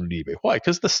than Amazon and eBay. Why?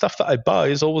 Because the stuff that I buy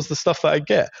is always the stuff that I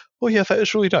get. Oh, yeah, that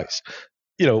is really nice.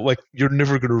 Like you're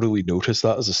never going to really notice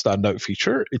that as a standout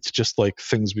feature. It's just like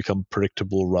things become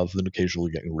predictable rather than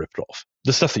occasionally getting ripped off.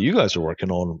 The stuff that you guys are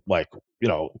working on, like,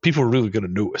 people are really going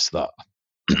to notice that.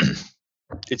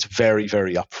 It's very,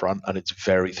 very upfront, and it's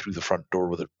very through the front door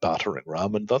with a battering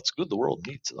ram, and that's good. The world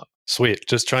needs that. Sweet.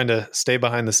 Just trying to stay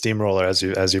behind the steamroller, as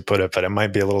you put it, but it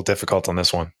might be a little difficult on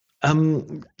this one.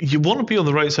 You want to be on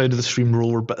the right side of the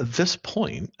steamroller, but at this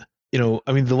point,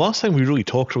 the last time we really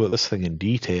talked about this thing in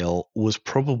detail was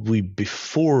probably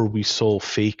before we saw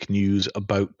fake news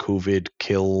about COVID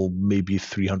kill maybe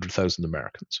 300,000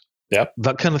 Americans. Yep.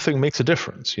 That kind of thing makes a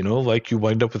difference, like you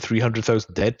wind up with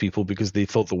 300,000 dead people because they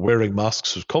thought that wearing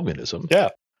masks was communism. Yeah.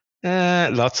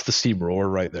 That's the steamroller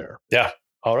right there. Yeah.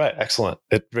 All right. Excellent.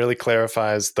 It really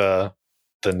clarifies the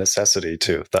necessity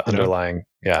too, the underlying.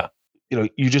 Yeah.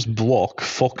 You just block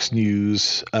Fox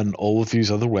News and all of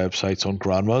these other websites on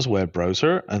grandma's web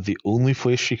browser, and the only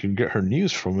place she can get her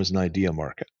news from is an idea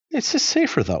market. It's just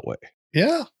safer that way.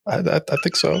 Yeah, I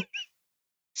think so.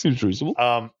 Seems reasonable.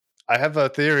 I have a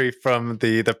theory from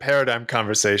the paradigm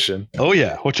conversation. Oh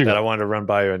yeah, what you got? That I wanted to run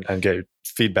by you and get your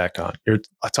feedback on. You're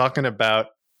talking about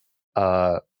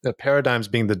the paradigms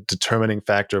being the determining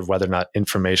factor of whether or not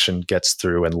information gets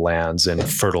through and lands in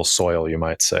fertile soil, you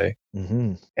might say.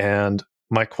 Mm-hmm. And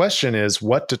my question is,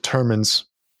 what determines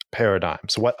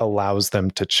paradigms? What allows them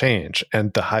to change?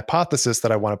 And the hypothesis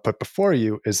that I want to put before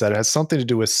you is that it has something to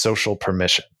do with social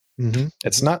permission. Mm-hmm.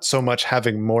 It's not so much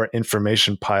having more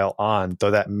information pile on,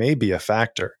 though that may be a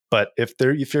factor. But if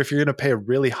you're going to pay a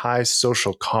really high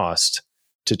social cost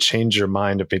to change your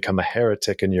mind and become a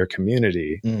heretic in your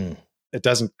community, it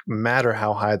doesn't matter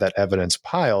how high that evidence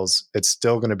piles, it's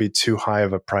still going to be too high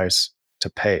of a price to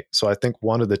pay. So I think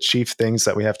one of the chief things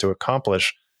that we have to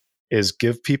accomplish is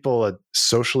give people a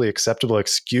socially acceptable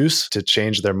excuse to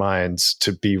change their minds,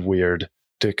 to be weird,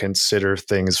 to consider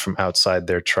things from outside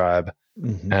their tribe.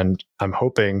 Mm-hmm. And I'm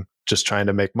hoping just trying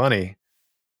to make money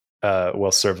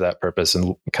will serve that purpose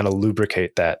and kind of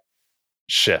lubricate that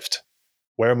shift.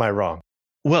 Where am I wrong?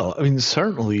 Well,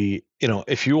 certainly,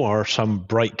 if you are some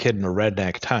bright kid in a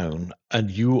redneck town and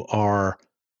you are,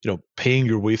 paying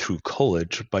your way through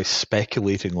college by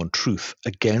speculating on truth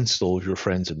against all of your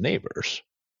friends and neighbors,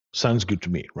 sounds good to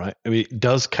me, right? It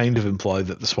does kind of imply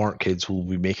that the smart kids will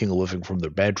be making a living from their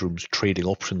bedrooms trading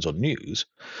options on news.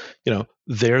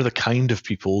 They're the kind of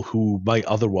people who might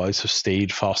otherwise have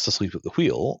stayed fast asleep at the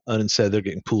wheel, and instead they're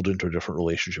getting pulled into a different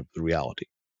relationship with reality.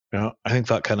 I think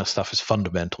that kind of stuff is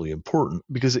fundamentally important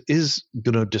because it is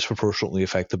going to disproportionately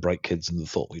affect the bright kids and the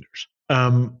thought leaders.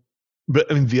 But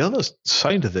the other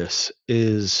side of this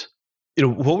is,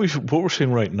 what we're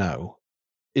seeing right now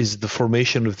is the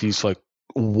formation of these like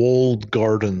walled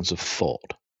gardens of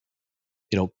thought,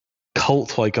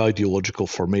 cult-like ideological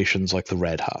formations like the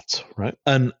Red Hats, right?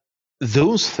 And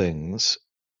those things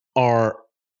are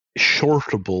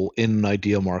shortable in an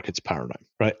idea markets paradigm,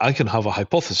 right? I can have a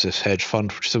hypothesis hedge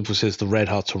fund which simply says the Red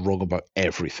Hats are wrong about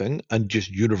everything and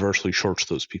just universally shorts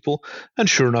those people. And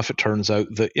sure enough, it turns out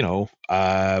that,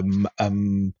 I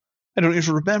don't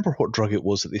even remember what drug it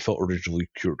was that they thought originally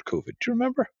cured COVID. Do you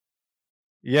remember?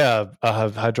 Yeah,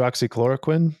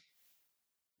 hydroxychloroquine.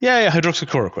 Yeah,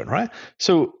 hydroxychloroquine, right?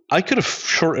 So I could have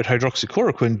shorted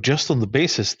hydroxychloroquine just on the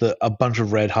basis that a bunch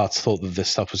of Red Hats thought that this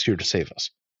stuff was here to save us.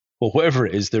 Well, whatever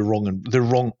it is, they're wrong, and they're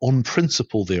wrong on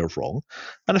principle. They are wrong,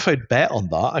 and if I'd bet on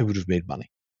that, I would have made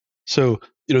money. So,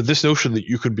 this notion that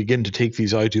you can begin to take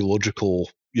these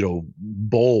ideological,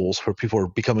 balls where people are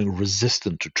becoming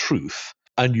resistant to truth,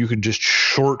 and you can just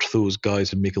short those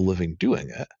guys and make a living doing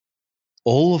it.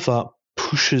 All of that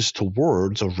pushes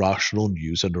towards a rational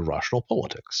news and a rational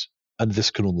politics, and this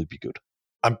can only be good.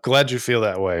 I'm glad you feel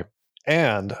that way.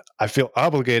 And I feel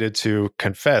obligated to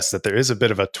confess that there is a bit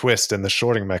of a twist in the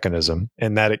shorting mechanism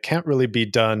in that it can't really be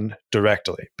done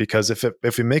directly. Because if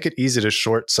we make it easy to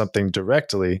short something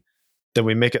directly, then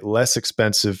we make it less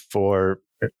expensive for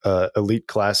elite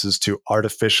classes to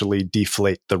artificially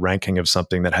deflate the ranking of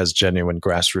something that has genuine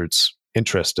grassroots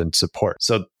interest and support.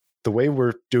 So the way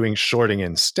we're doing shorting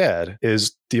instead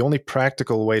is the only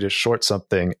practical way to short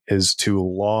something is to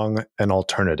long an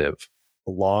alternative,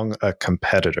 long a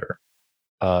competitor.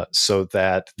 So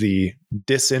that the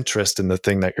disinterest in the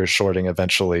thing that you're shorting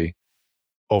eventually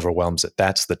overwhelms it.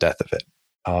 That's the death of it.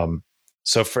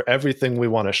 So for everything we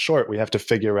want to short, we have to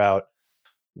figure out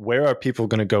where are people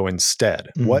going to go instead?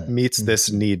 What meets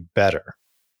this need better?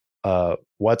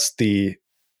 What's the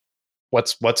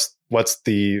what's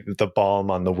the balm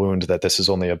on the wound that this is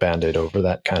only a Band-Aid over,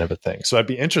 that kind of a thing. So I'd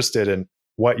be interested in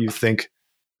what you think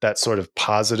that sort of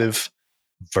positive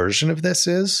version of this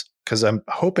is, because I'm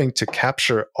hoping to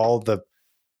capture all the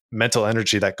mental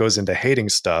energy that goes into hating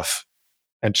stuff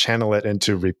and channel it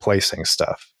into replacing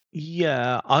stuff.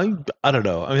 Yeah, I don't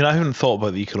know. I mean, I haven't thought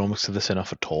about the economics of this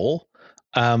enough at all.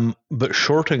 But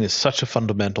shorting is such a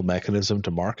fundamental mechanism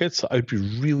to markets. I'd be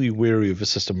really wary of a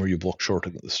system where you block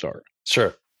shorting at the start.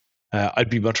 Sure. I'd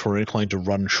be much more inclined to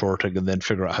run shorting and then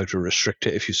figure out how to restrict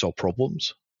it if you saw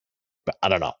problems. But I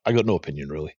don't know. I got no opinion,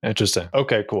 really. Interesting.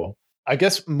 Okay, cool. I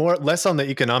guess less on the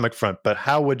economic front, but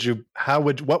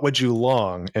what would you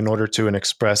long in order to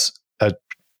express a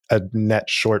net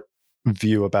short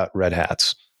view about red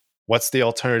hats? What's the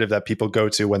alternative that people go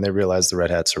to when they realize the red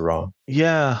hats are wrong?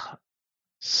 Yeah,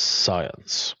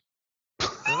 science.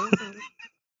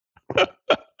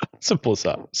 Simple as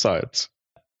that. Science.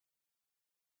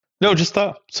 No, just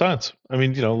that. Science. I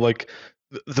mean, like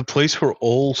the place where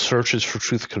all searches for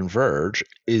truth converge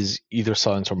is either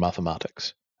science or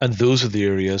mathematics. And those are the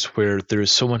areas where there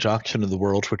is so much action in the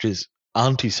world which is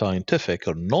anti-scientific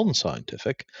or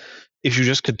non-scientific. If you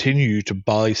just continue to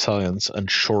buy science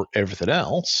and short everything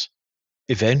else,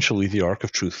 eventually the arc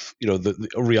of truth, the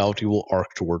reality will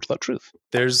arc towards that truth.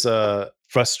 There's a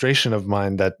frustration of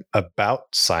mine that about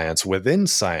science, within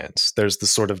science, there's the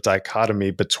sort of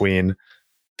dichotomy between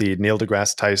the Neil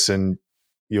deGrasse Tyson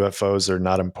UFOs are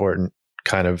not important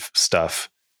kind of stuff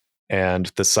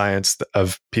and the science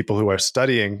of people who are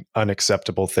studying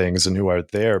unacceptable things and who are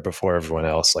there before everyone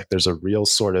else. Like there's a real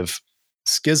sort of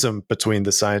schism between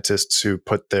the scientists who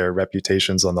put their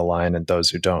reputations on the line and those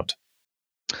who don't.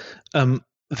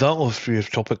 That'll have to be a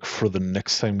topic for the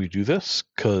next time we do this,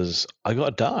 because I got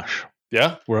a dash.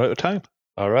 Yeah? We're out of time.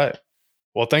 All right.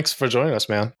 Well, thanks for joining us,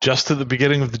 man. Just at the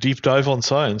beginning of the deep dive on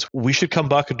science. We should come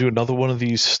back and do another one of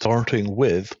these, starting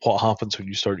with what happens when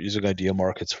you start using idea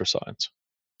markets for science.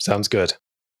 Sounds good.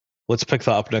 Let's pick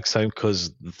that up next time,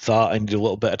 because that I need a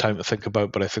little bit of time to think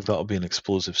about, but I think that'll be an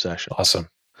explosive session. Awesome.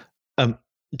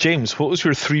 James, what was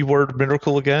your 3-word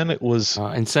miracle again? It was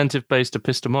incentive-based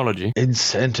epistemology.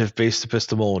 Incentive-based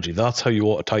epistemology. That's how you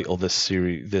ought to title this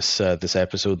series, this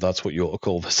episode. That's what you ought to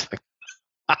call this thing.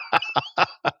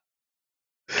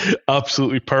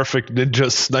 Absolutely perfect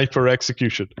ninja sniper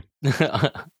execution.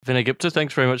 Vinay Gupta,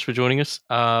 thanks very much for joining us.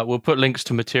 We'll put links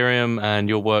to Materium and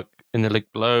your work in the link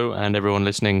below, and everyone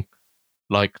listening,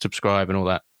 subscribe, and all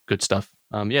that good stuff.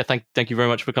 Thank you very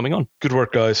much for coming on. Good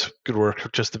work, guys. Good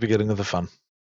work. Just the beginning of the fun.